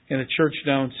in a church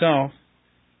down south.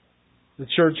 The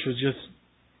church was just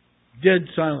dead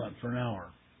silent for an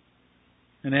hour.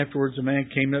 And afterwards a man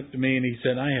came up to me and he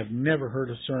said, I have never heard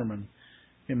a sermon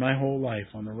in my whole life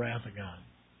on the wrath of God.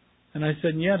 And I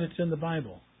said, and yet it's in the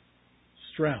Bible.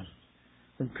 Stressed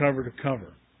from cover to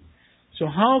cover. So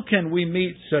how can we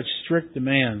meet such strict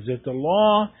demands? If the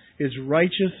law is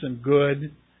righteous and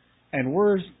good, and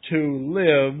we're to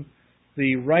live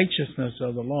the righteousness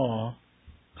of the law,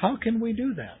 how can we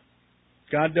do that?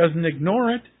 God doesn't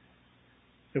ignore it.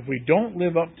 If we don't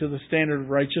live up to the standard of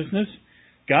righteousness,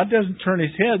 God doesn't turn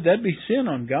His head. That'd be sin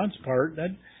on God's part.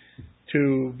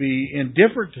 To be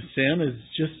indifferent to sin is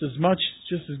just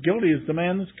as guilty as the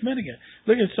man that's committing it.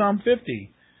 Look at Psalm 50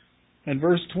 and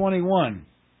verse 21.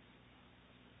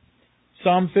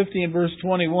 Psalm 50 and verse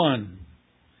 21.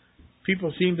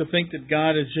 People seem to think that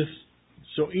God is just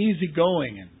so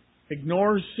easygoing and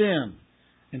ignores sin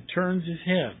and turns His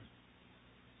head.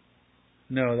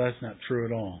 No, that's not true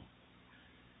at all.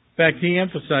 In fact, He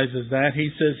emphasizes that. He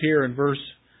says here in verse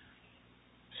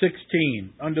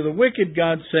 16, Unto the wicked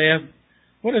God saith,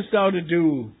 What hast thou to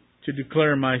do to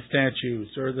declare my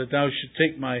statutes, or that thou should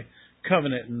take my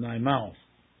covenant in thy mouth?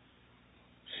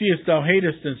 Seest thou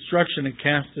hatest instruction and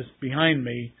castest behind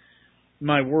me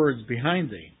my words behind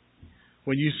thee?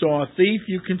 When you saw a thief,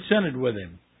 you consented with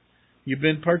him. You've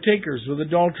been partakers with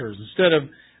adulterers. Instead of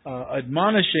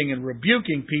admonishing and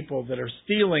rebuking people that are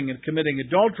stealing and committing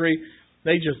adultery,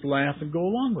 they just laugh and go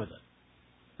along with it.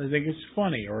 They think it's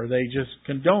funny, or they just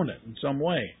condone it in some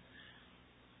way.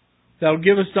 Thou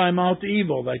givest thy mouth to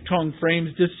evil, thy tongue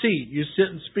frames deceit. You sit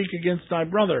and speak against thy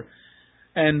brother,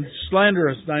 and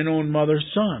slanderest thine own mother's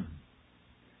son.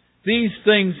 These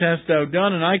things hast thou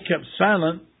done, and I kept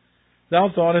silent. Thou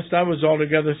thoughtest I was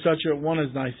altogether such a one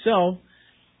as thyself,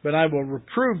 but I will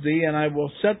reprove thee, and I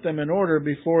will set them in order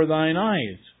before thine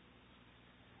eyes.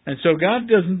 And so God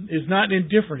is not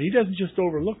indifferent. He doesn't just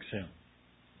overlook sin.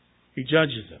 He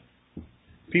judges it.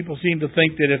 People seem to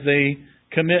think that if they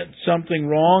commit something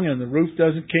wrong and the roof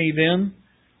doesn't cave in,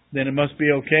 then it must be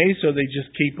okay, so they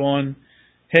just keep on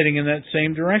heading in that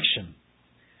same direction.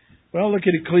 Well, look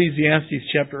at Ecclesiastes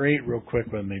chapter 8 real quick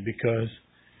with me, because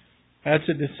that's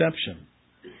a deception.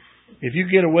 If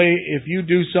you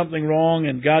do something wrong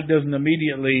and God doesn't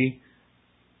immediately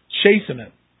chasten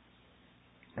it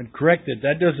and correct it,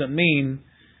 that doesn't mean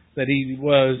that He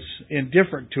was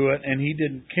indifferent to it and He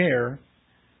didn't care.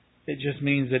 It just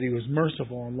means that He was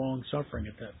merciful and long-suffering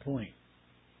at that point.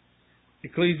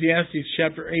 Ecclesiastes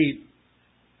chapter 8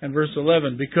 and verse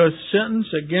 11, because sentence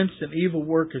against an evil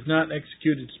work is not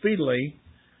executed speedily,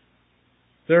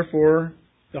 therefore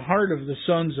the heart of the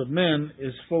sons of men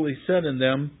is fully set in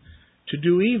them to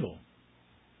do evil.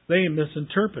 They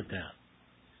misinterpret that.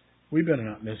 We better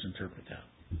not misinterpret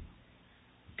that.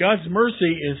 God's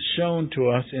mercy is shown to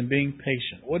us in being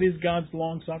patient. What is God's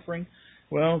long-suffering?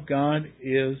 Well, God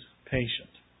is patient.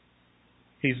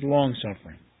 He's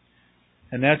long-suffering.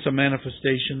 And that's a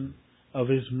manifestation of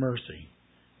His mercy.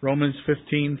 Romans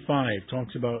 15:5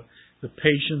 talks about the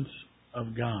patience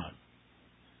of God.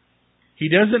 He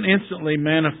doesn't instantly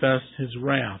manifest His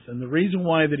wrath. And the reason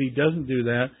why that He doesn't do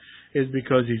that is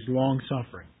because He's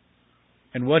long-suffering.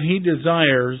 And what He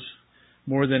desires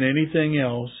more than anything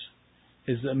else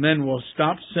is that men will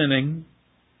stop sinning,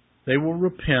 they will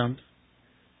repent,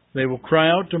 they will cry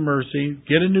out to mercy,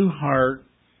 get a new heart,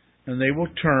 and they will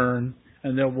turn,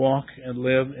 and they'll walk and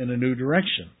live in a new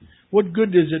direction. What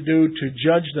good does it do to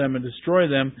judge them and destroy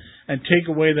them and take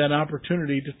away that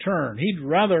opportunity to turn? He'd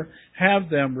rather have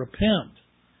them repent,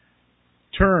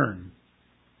 turn,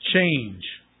 change,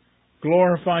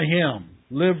 glorify Him,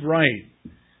 live right,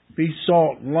 be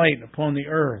salt and light upon the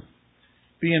earth,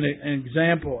 be an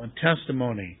example and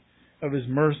testimony of His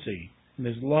mercy and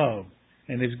His love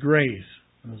and His grace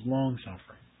and His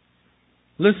long-suffering.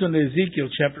 Listen to Ezekiel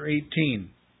chapter 18.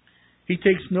 He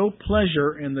takes no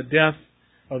pleasure in the death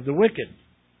of the wicked.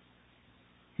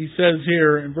 He says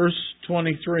here in verse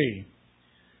 23,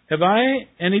 have I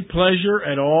any pleasure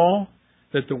at all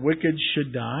that the wicked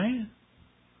should die?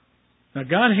 Now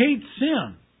God hates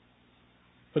sin.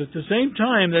 But at the same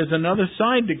time, there's another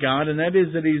side to God, and that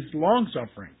is that He's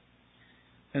long-suffering,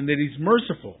 and that He's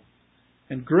merciful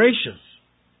and gracious.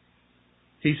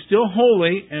 He's still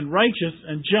holy and righteous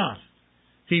and just.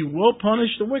 He will punish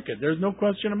the wicked. There's no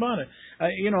question about it.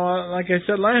 Like I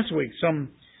said last week, some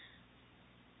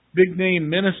big-name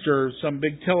minister, some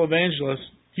big televangelist,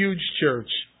 huge church,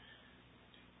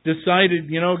 decided,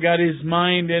 got his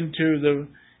mind into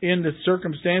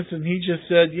circumstance, and he just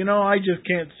said, I just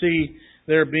can't see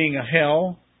there being a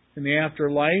hell in the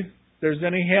afterlife. If there's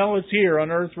any hell, it's here on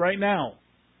earth right now.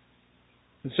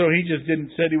 And so he just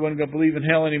said he wasn't going to believe in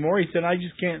hell anymore. He said, I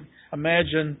just can't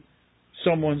imagine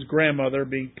someone's grandmother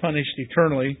being punished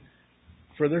eternally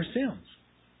for their sins.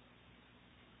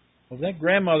 Well, that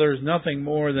grandmother is nothing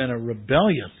more than a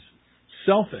rebellious,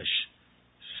 selfish,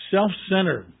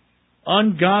 self-centered,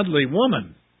 ungodly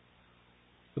woman.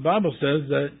 The Bible says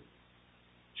that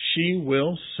she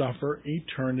will suffer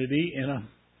eternity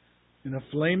in a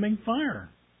flaming fire.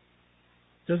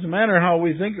 Doesn't matter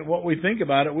what we think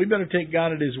about it. We better take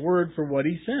God at His word for what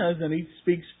He says, and He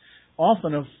speaks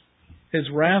often of His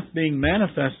wrath being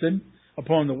manifested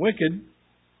upon the wicked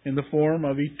in the form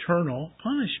of eternal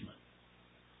punishment.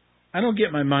 I don't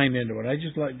get my mind into it. I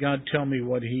just let God tell me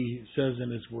what He says in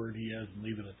His word He has and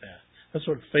leave it at that. That's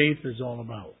what faith is all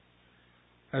about.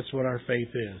 That's what our faith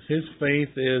is. His faith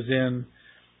is in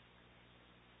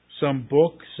some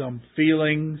book, some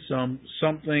feeling,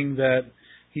 something that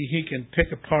he can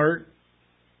pick apart.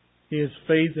 He has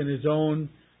faith in his own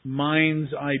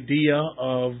mind's idea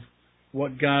of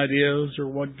what God is or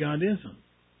what God isn't.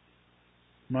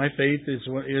 My faith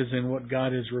is in what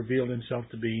God has revealed Himself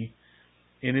to be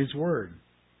in His Word.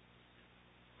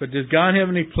 But does God have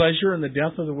any pleasure in the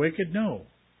death of the wicked? No.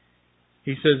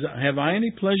 He says, have I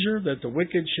any pleasure that the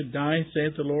wicked should die,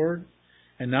 saith the Lord,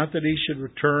 and not that he should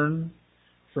return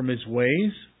from his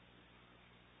ways?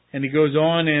 And he goes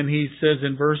on and he says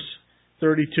in verse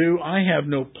 32, I have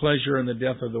no pleasure in the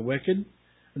death of the wicked,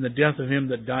 and the death of him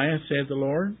that dieth, saith the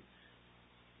Lord.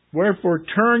 Wherefore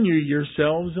turn you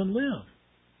yourselves and live.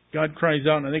 God cries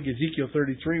out, and I think Ezekiel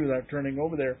 33, without turning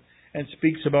over there, and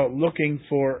speaks about looking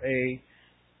for an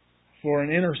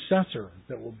intercessor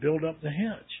that will build up the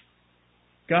hedge.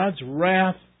 God's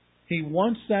wrath, He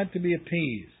wants that to be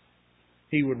appeased.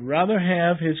 He would rather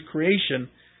have His creation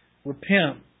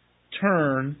repent,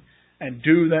 turn, and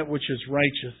do that which is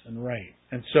righteous and right.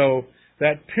 And so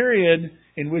that period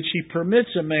in which He permits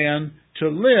a man to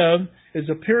live is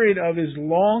a period of His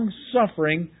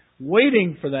long-suffering,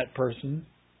 waiting for that person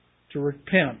to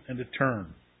repent and to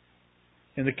turn.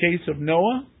 In the case of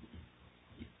Noah,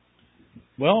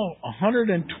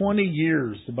 120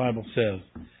 years, the Bible says,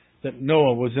 that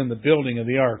Noah was in the building of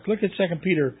the ark. Look at 2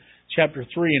 Peter chapter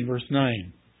 3 and verse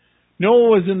 9. Noah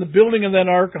was in the building of that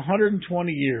ark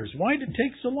 120 years. Why did it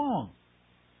take so long?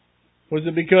 Was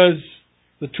it because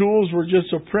the tools were just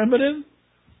so primitive?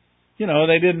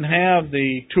 They didn't have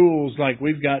the tools like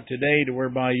we've got today to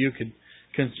whereby you could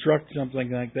construct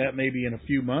something like that maybe in a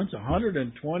few months.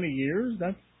 120 years?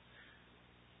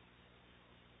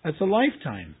 That's a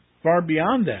lifetime. Far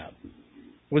beyond that.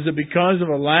 Was it because of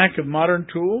a lack of modern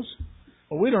tools?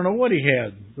 Well, we don't know what he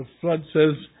had. The flood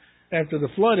says after the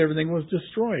flood everything was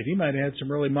destroyed. He might have had some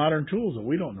really modern tools that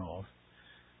we don't know of.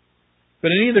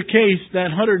 But in either case, that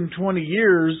 120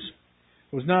 years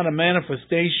was not a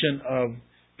manifestation of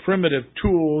primitive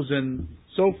tools and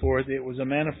so forth. It was a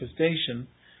manifestation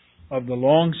of the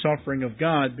long-suffering of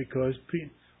God, because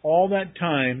all that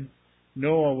time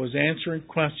Noah was answering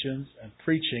questions and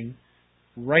preaching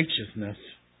righteousness,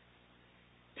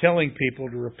 telling people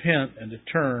to repent and to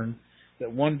turn,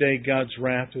 that one day God's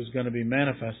wrath was going to be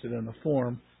manifested in the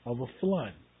form of a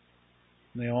flood.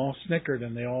 And they all snickered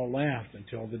and they all laughed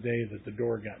until the day that the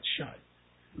door got shut.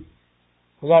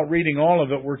 Without reading all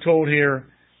of it, we're told here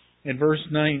in verse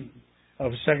 9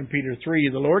 of 2 Peter 3,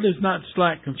 the Lord is not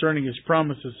slack concerning His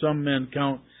promise, as some men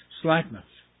count slackness.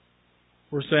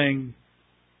 We're saying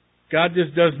God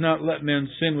just does not let men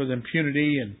sin with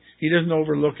impunity, and He doesn't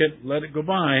overlook it, let it go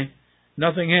by.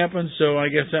 Nothing happens, so I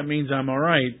guess that means I'm all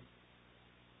right.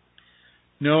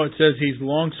 No, it says He's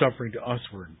long-suffering to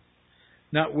usward,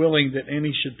 not willing that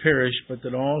any should perish, but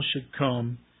that all should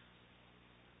come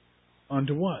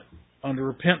unto what? Unto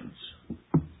repentance.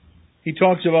 He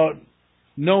talks about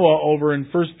Noah over in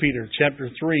 1 Peter chapter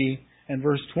 3 and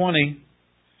verse 20.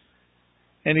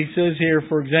 And he says here,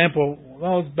 for example,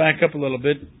 let's back up a little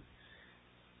bit.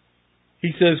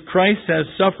 He says, Christ has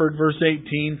suffered, verse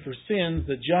 18, for sins,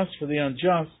 the just for the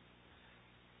unjust,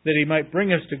 that He might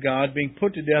bring us to God, being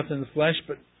put to death in the flesh,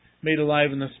 but made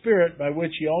alive in the Spirit, by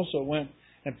which He also went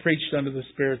and preached unto the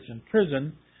spirits in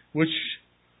prison, which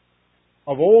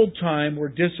of old time were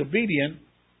disobedient,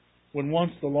 when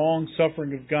once the long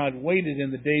suffering of God waited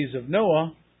in the days of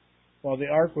Noah, while the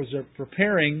ark was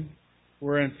preparing,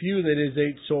 wherein few, that is,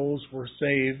 8 souls, were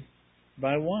saved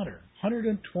by water.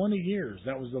 120 years.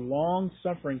 That was the long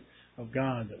suffering of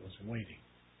God that was waiting.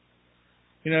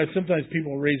 Sometimes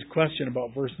people raise question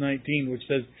about verse 19, which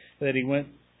says that He went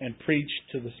and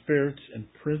preached to the spirits in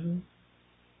prison.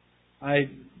 I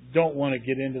don't want to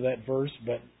get into that verse,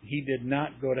 but He did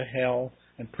not go to hell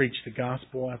and preach the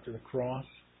gospel after the cross.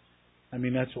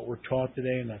 That's what we're taught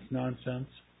today, and that's nonsense.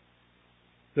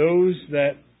 Those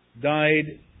that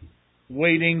died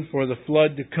waiting for the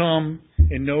flood to come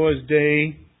in Noah's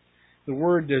day, the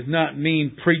word does not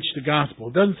mean preach the gospel.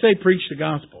 It doesn't say preach the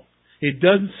gospel. It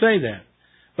doesn't say that.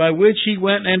 By which He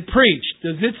went and preached.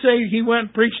 Does it say He went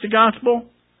and preached the gospel?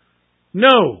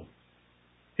 No.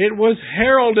 It was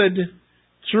heralded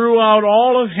throughout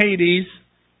all of Hades,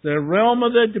 the realm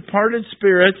of the departed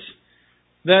spirits,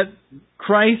 that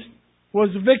Christ was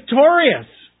victorious.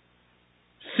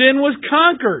 Sin was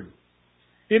conquered.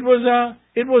 It was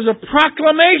a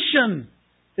proclamation.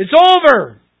 It's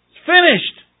over. It's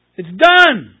finished. It's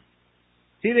done.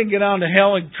 He didn't get on to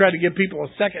hell and try to give people a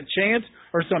second chance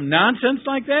or some nonsense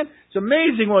like that. It's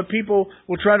amazing what people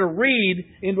will try to read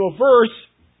into a verse,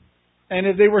 and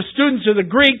if they were students of the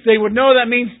Greek, they would know that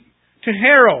means to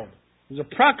herald. It was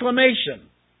a proclamation.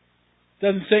 It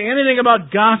doesn't say anything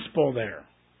about gospel there.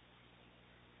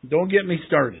 Don't get me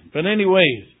started. But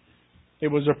anyways, it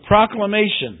was a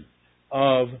proclamation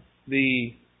of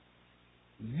the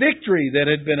victory that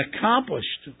had been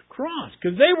accomplished at the cross.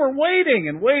 Because they were waiting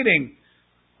and waiting.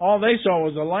 All they saw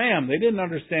was a lamb. They didn't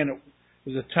understand it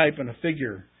was a type and a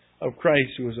figure of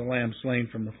Christ, who was a lamb slain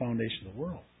from the foundation of the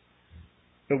world.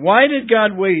 But why did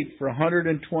God wait for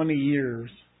 120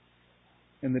 years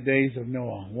in the days of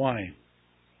Noah? Why?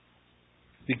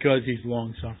 Because He's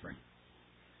long-suffering,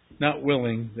 not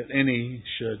willing that any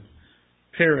should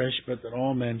perish, but that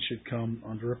all men should come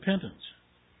unto repentance.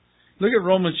 Look at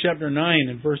Romans chapter 9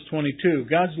 and verse 22.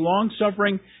 God's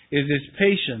long-suffering is His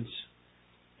patience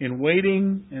in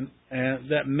waiting and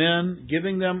that men,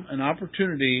 giving them an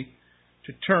opportunity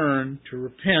to turn, to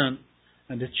repent,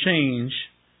 and to change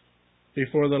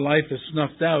before their life is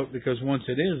snuffed out, because once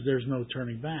it is, there's no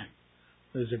turning back.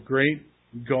 There's a great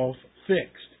gulf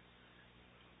fixed.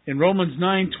 In Romans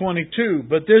 9:22,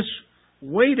 but this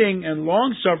waiting and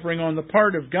long-suffering on the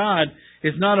part of God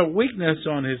is not a weakness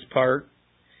on His part.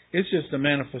 It's just a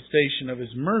manifestation of His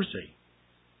mercy.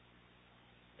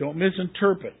 Don't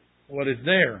misinterpret what is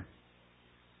there.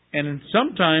 And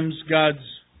sometimes God's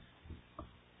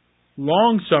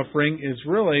long-suffering is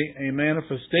really a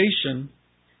manifestation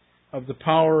of the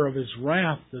power of His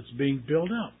wrath that's being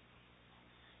built up.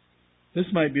 This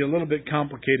might be a little bit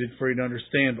complicated for you to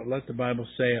understand, but let the Bible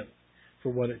say it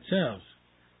for what it says.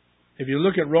 If you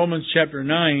look at Romans chapter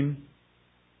 9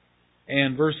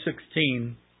 and verse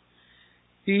 16,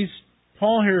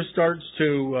 Paul here starts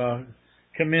to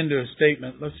come into a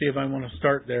statement. Let's see if I want to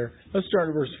start there. Let's start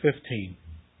at verse 15.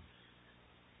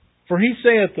 For he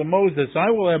saith to Moses,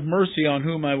 I will have mercy on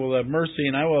whom I will have mercy,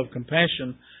 and I will have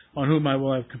compassion on whom I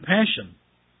will have compassion.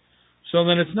 So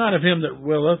then it's not of him that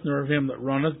willeth, nor of him that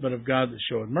runneth, but of God that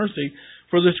showeth mercy.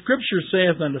 For the Scripture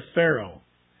saith unto Pharaoh,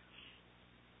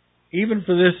 even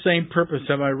for this same purpose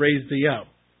have I raised thee up,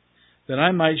 that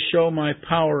I might show my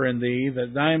power in thee,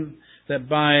 that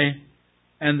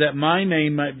my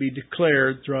name might be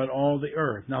declared throughout all the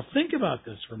earth. Now think about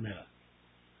this for a minute.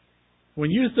 When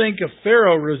you think of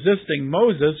Pharaoh resisting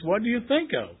Moses, what do you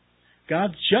think of?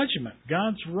 God's judgment,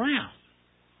 God's wrath.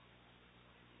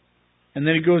 And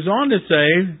then he goes on to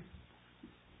say,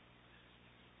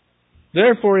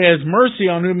 therefore he has mercy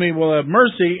on whom he will have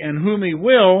mercy, and whom he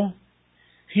will,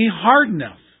 he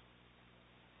hardeneth.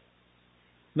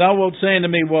 Thou wilt say unto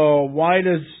me, well, why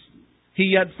does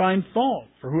he yet find fault?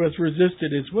 For who hath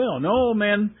resisted his will? No,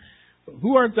 man,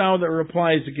 who art thou that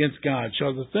replies against God?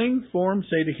 Shall the thing formed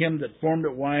say to him that formed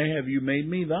it, why have you made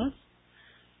me thus?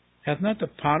 Hath not the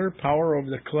potter power over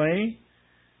the clay,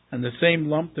 and the same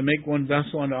lump to make one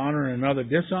vessel unto honor and another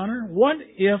dishonor? What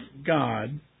if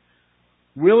God,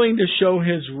 willing to show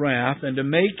His wrath and to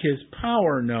make His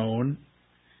power known,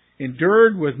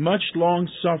 endured with much long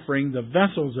suffering the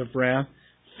vessels of wrath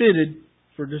fitted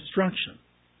for destruction?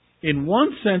 In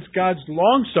one sense, God's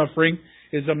long suffering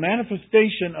is a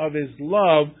manifestation of His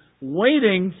love,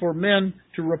 waiting for men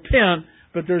to repent.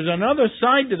 But there's another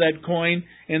side to that coin,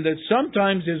 in that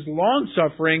sometimes His long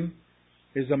suffering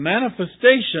is a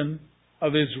manifestation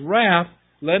of His wrath,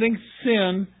 letting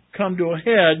sin come to a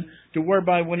head, to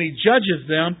whereby when He judges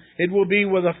them, it will be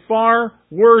with a far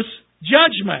worse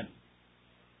judgment.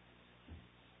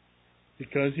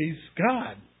 Because He's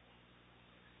God.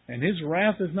 And His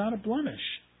wrath is not a blemish.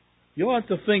 You'll have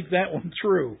to think that one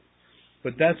through.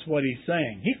 But that's what He's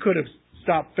saying. He could have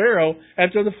stopped Pharaoh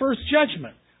after the first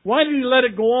judgment. Why did He let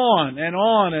it go on and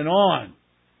on and on?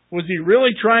 Was He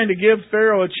really trying to give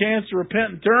Pharaoh a chance to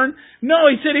repent and turn? No,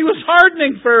 He said He was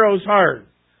hardening Pharaoh's heart.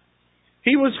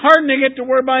 He was hardening it to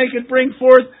whereby He could bring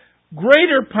forth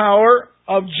greater power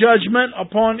of judgment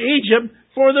upon Egypt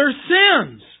for their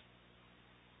sins.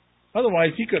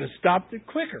 Otherwise, He could have stopped it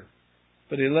quicker.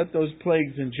 But He let those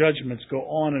plagues and judgments go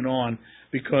on and on,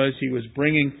 because He was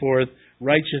bringing forth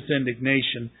righteous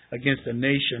indignation against a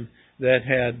nation that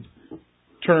had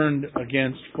turned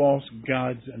against false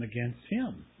gods and against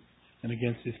Him and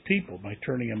against His people by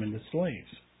turning them into slaves.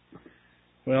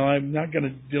 Well, I'm not going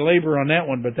to belabor on that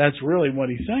one, but that's really what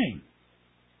He's saying.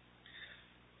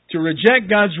 To reject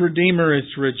God's Redeemer is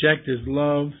to reject His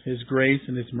love, His grace,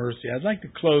 and His mercy. I'd like to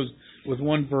close with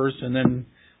one verse, and then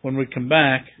when we come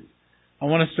back, I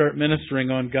want to start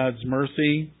ministering on God's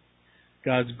mercy,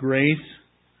 God's grace,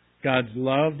 God's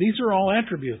love. These are all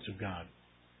attributes of God.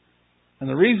 And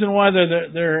the reason why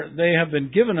they have been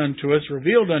given unto us,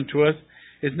 revealed unto us,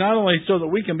 is not only so that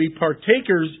we can be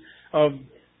partakers of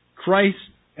Christ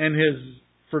and His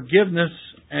forgiveness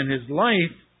and His life,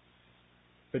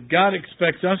 but God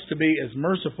expects us to be as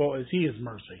merciful as He is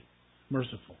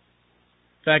merciful.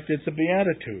 In fact, it's a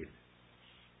beatitude.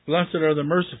 Blessed are the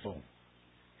merciful,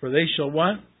 for they shall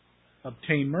what?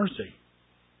 Obtain mercy.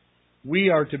 We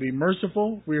are to be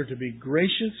merciful. We are to be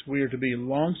gracious. We are to be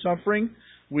long-suffering.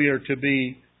 We are to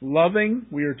be loving.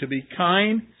 We are to be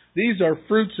kind. These are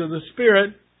fruits of the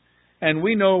Spirit, and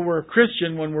we know we're a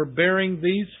Christian when we're bearing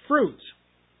these fruits.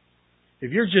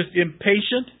 If you're just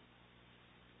impatient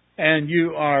and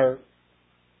you are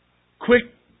quick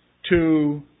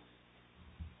to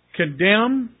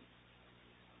condemn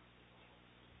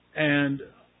and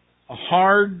a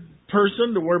hard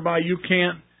person to whereby you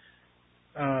can't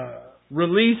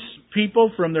release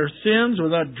people from their sins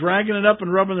without dragging it up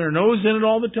and rubbing their nose in it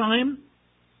all the time,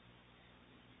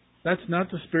 that's not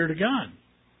the Spirit of God.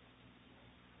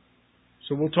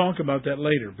 So we'll talk about that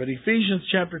later. But Ephesians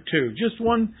chapter 2, just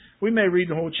one, we may read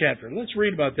the whole chapter. Let's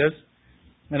read about this,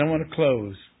 and I want to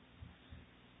close.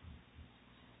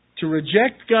 To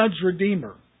reject God's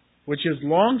Redeemer, which is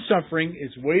long-suffering,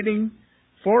 is waiting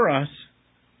for us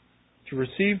to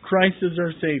receive Christ as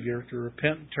our Savior, to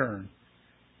repent and turn.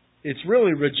 It's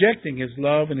really rejecting His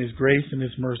love and His grace and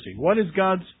His mercy. What is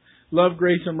God's love,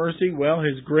 grace, and mercy? Well,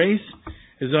 His grace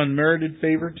is unmerited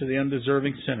favor to the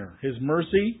undeserving sinner. His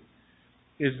mercy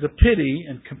is the pity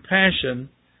and compassion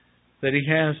that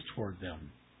He has toward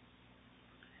them.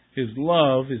 His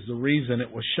love is the reason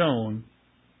it was shown,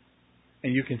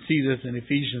 and you can see this in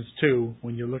Ephesians 2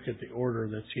 when you look at the order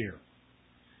that's here.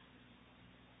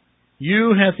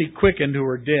 You hath He quickened who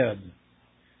are dead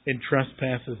in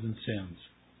trespasses and sins.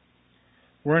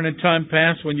 Wherein in time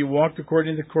past, when you walked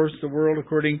according to the course of the world,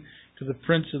 according to the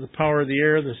prince of the power of the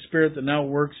air, the spirit that now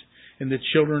works in the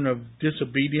children of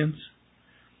disobedience,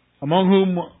 among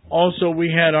whom also we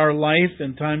had our life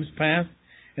in times past,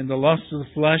 in the lust of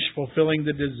the flesh, fulfilling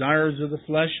the desires of the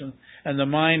flesh and the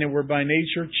mind, and were by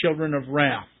nature children of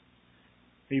wrath,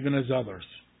 even as others.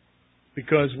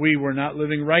 Because we were not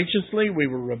living righteously, we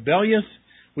were rebellious,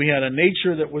 we had a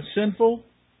nature that was sinful,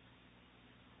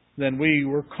 then we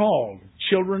were called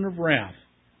children of wrath.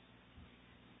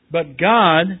 But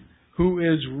God, who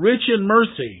is rich in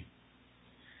mercy,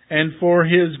 and for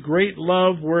His great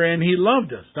love wherein He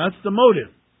loved us. That's the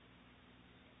motive.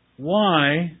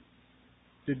 Why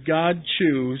did God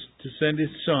choose to send His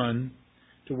Son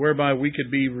to whereby we could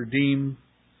be redeemed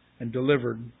and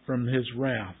delivered from His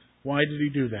wrath? Why did He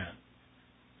do that?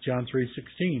 John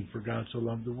 3:16, for God so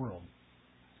loved the world.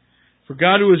 For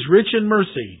God, who is rich in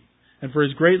mercy, and for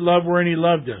His great love wherein He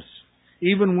loved us,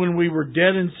 even when we were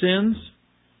dead in sins,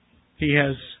 He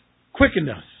has quickened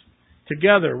us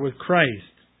together with Christ.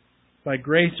 By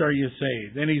grace are you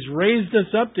saved. And He's raised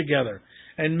us up together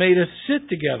and made us sit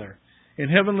together in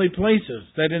heavenly places,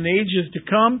 that in ages to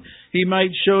come He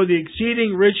might show the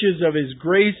exceeding riches of His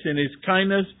grace and His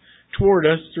kindness toward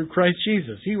us through Christ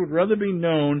Jesus. He would rather be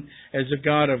known as a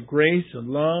God of grace and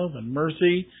love and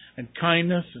mercy and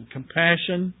kindness and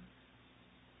compassion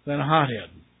than a hothead,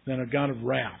 than a God of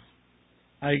wrath.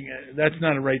 That's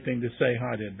not a right thing to say,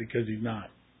 hothead, because He's not.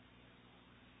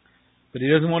 But He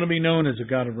doesn't want to be known as a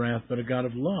God of wrath, but a God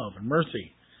of love and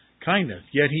mercy, kindness.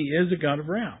 Yet He is a God of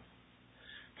wrath.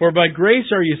 For by grace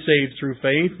are you saved through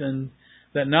faith, and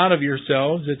that not of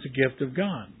yourselves, it's a gift of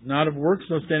God. Not of works,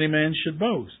 lest any man should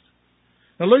boast.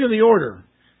 Now look at the order.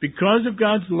 Because of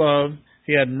God's love,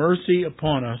 He had mercy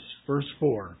upon us. Verse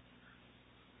 4.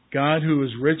 God, who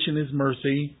is rich in His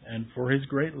mercy, and for His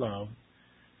great love,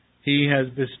 He has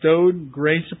bestowed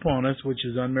grace upon us, which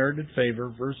is unmerited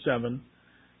favor. Verse 7.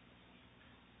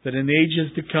 That in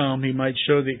ages to come He might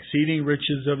show the exceeding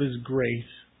riches of His grace.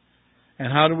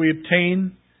 And how do we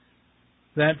obtain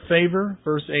that favor?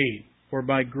 Verse 8. For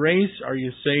by grace are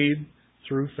you saved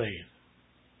through faith.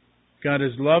 God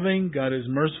is loving, God is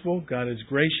merciful, God is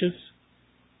gracious.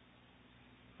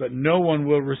 But no one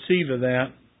will receive of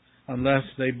that unless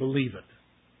they believe it.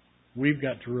 We've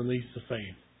got to release the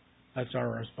faith. That's our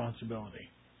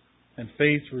responsibility. And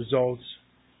faith results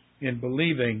in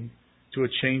believing to a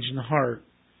change in the heart,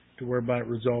 to whereby it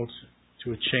results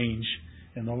to a change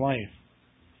in the life.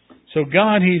 So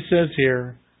God, He says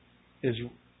here,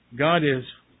 God is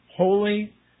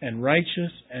holy and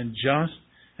righteous and just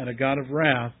and a God of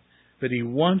wrath, but He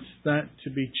wants that to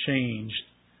be changed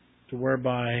to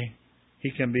whereby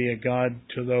He can be a God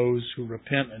to those who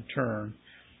repent and turn,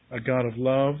 a God of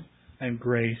love and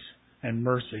grace and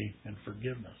mercy and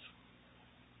forgiveness.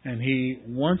 And He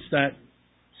wants that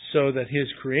so that His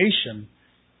creation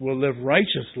will live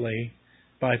righteously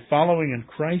by following in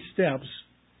Christ's steps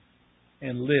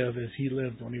and live as He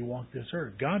lived when He walked this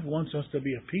earth. God wants us to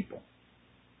be a people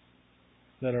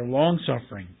that are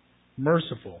long-suffering,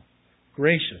 merciful,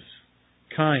 gracious,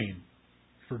 kind,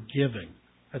 forgiving.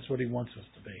 That's what He wants us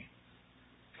to be.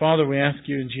 Father, we ask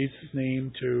You in Jesus'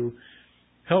 name to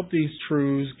help these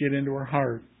truths get into our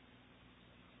heart,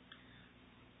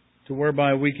 to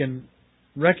whereby we can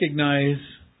recognize,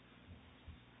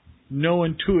 know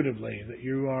intuitively that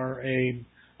You are a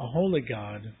holy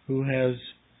God who has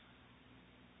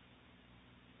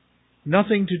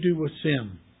nothing to do with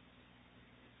sin,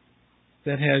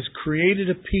 that has created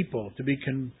a people to be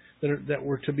that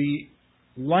were to be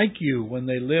like You when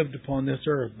they lived upon this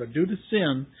earth. But due to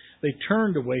sin, they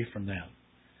turned away from that,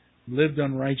 lived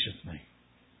unrighteously.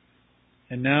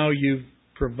 And now You've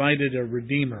provided a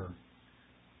Redeemer,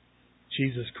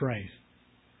 Jesus Christ,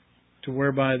 to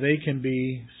whereby they can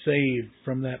be saved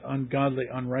from that ungodly,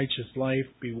 unrighteous life,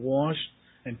 be washed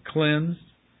and cleansed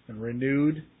and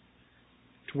renewed,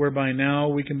 to whereby now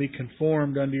we can be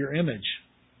conformed unto Your image.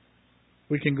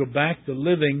 We can go back to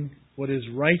living what is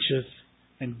righteous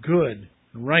and good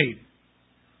and right.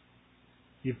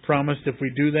 You've promised if we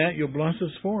do that, You'll bless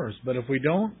us for us. But if we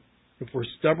don't, if we're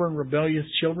stubborn, rebellious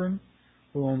children,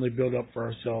 we'll only build up for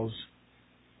ourselves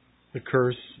the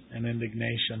curse and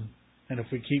indignation, and if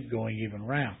we keep going, even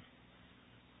wrath.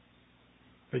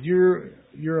 But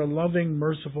you're a loving,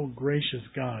 merciful, gracious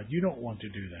God. You don't want to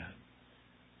do that.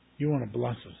 You want to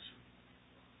bless us.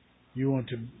 You want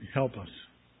to help us.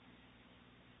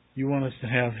 You want us to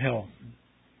have health,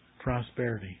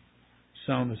 prosperity,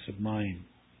 soundness of mind.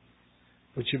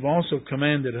 But you've also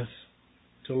commanded us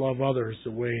to love others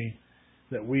the way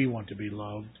that we want to be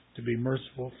loved, to be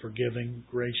merciful, forgiving,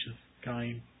 gracious,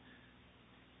 kind.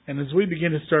 And as we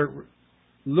begin to start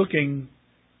looking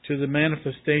to the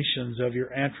manifestations of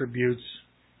your attributes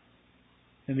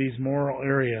in these moral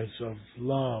areas of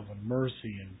love and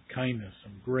mercy and kindness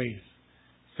and grace,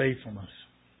 faithfulness,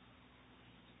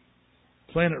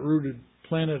 plant it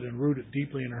and root it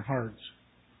deeply in our hearts,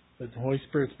 that the Holy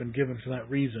Spirit's been given for that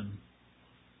reason,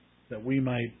 that we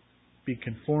might be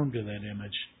conformed to that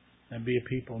image and be a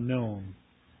people known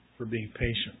for being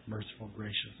patient, merciful,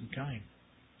 gracious, and kind.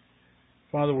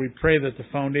 Father, we pray that the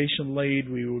foundation laid,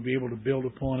 we will be able to build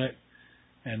upon it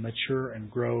and mature and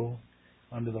grow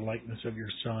under the likeness of your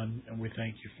Son, and we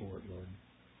thank you for it, Lord.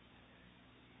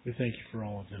 We thank you for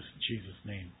all of this in Jesus'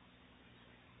 name.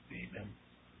 Amen.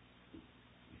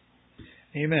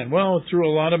 Amen. Well, I threw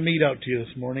a lot of meat out to you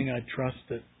this morning. I trust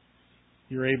that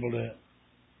you're able to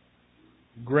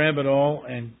grab it all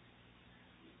and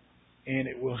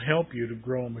it will help you to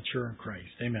grow and mature in Christ.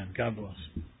 Amen. God bless.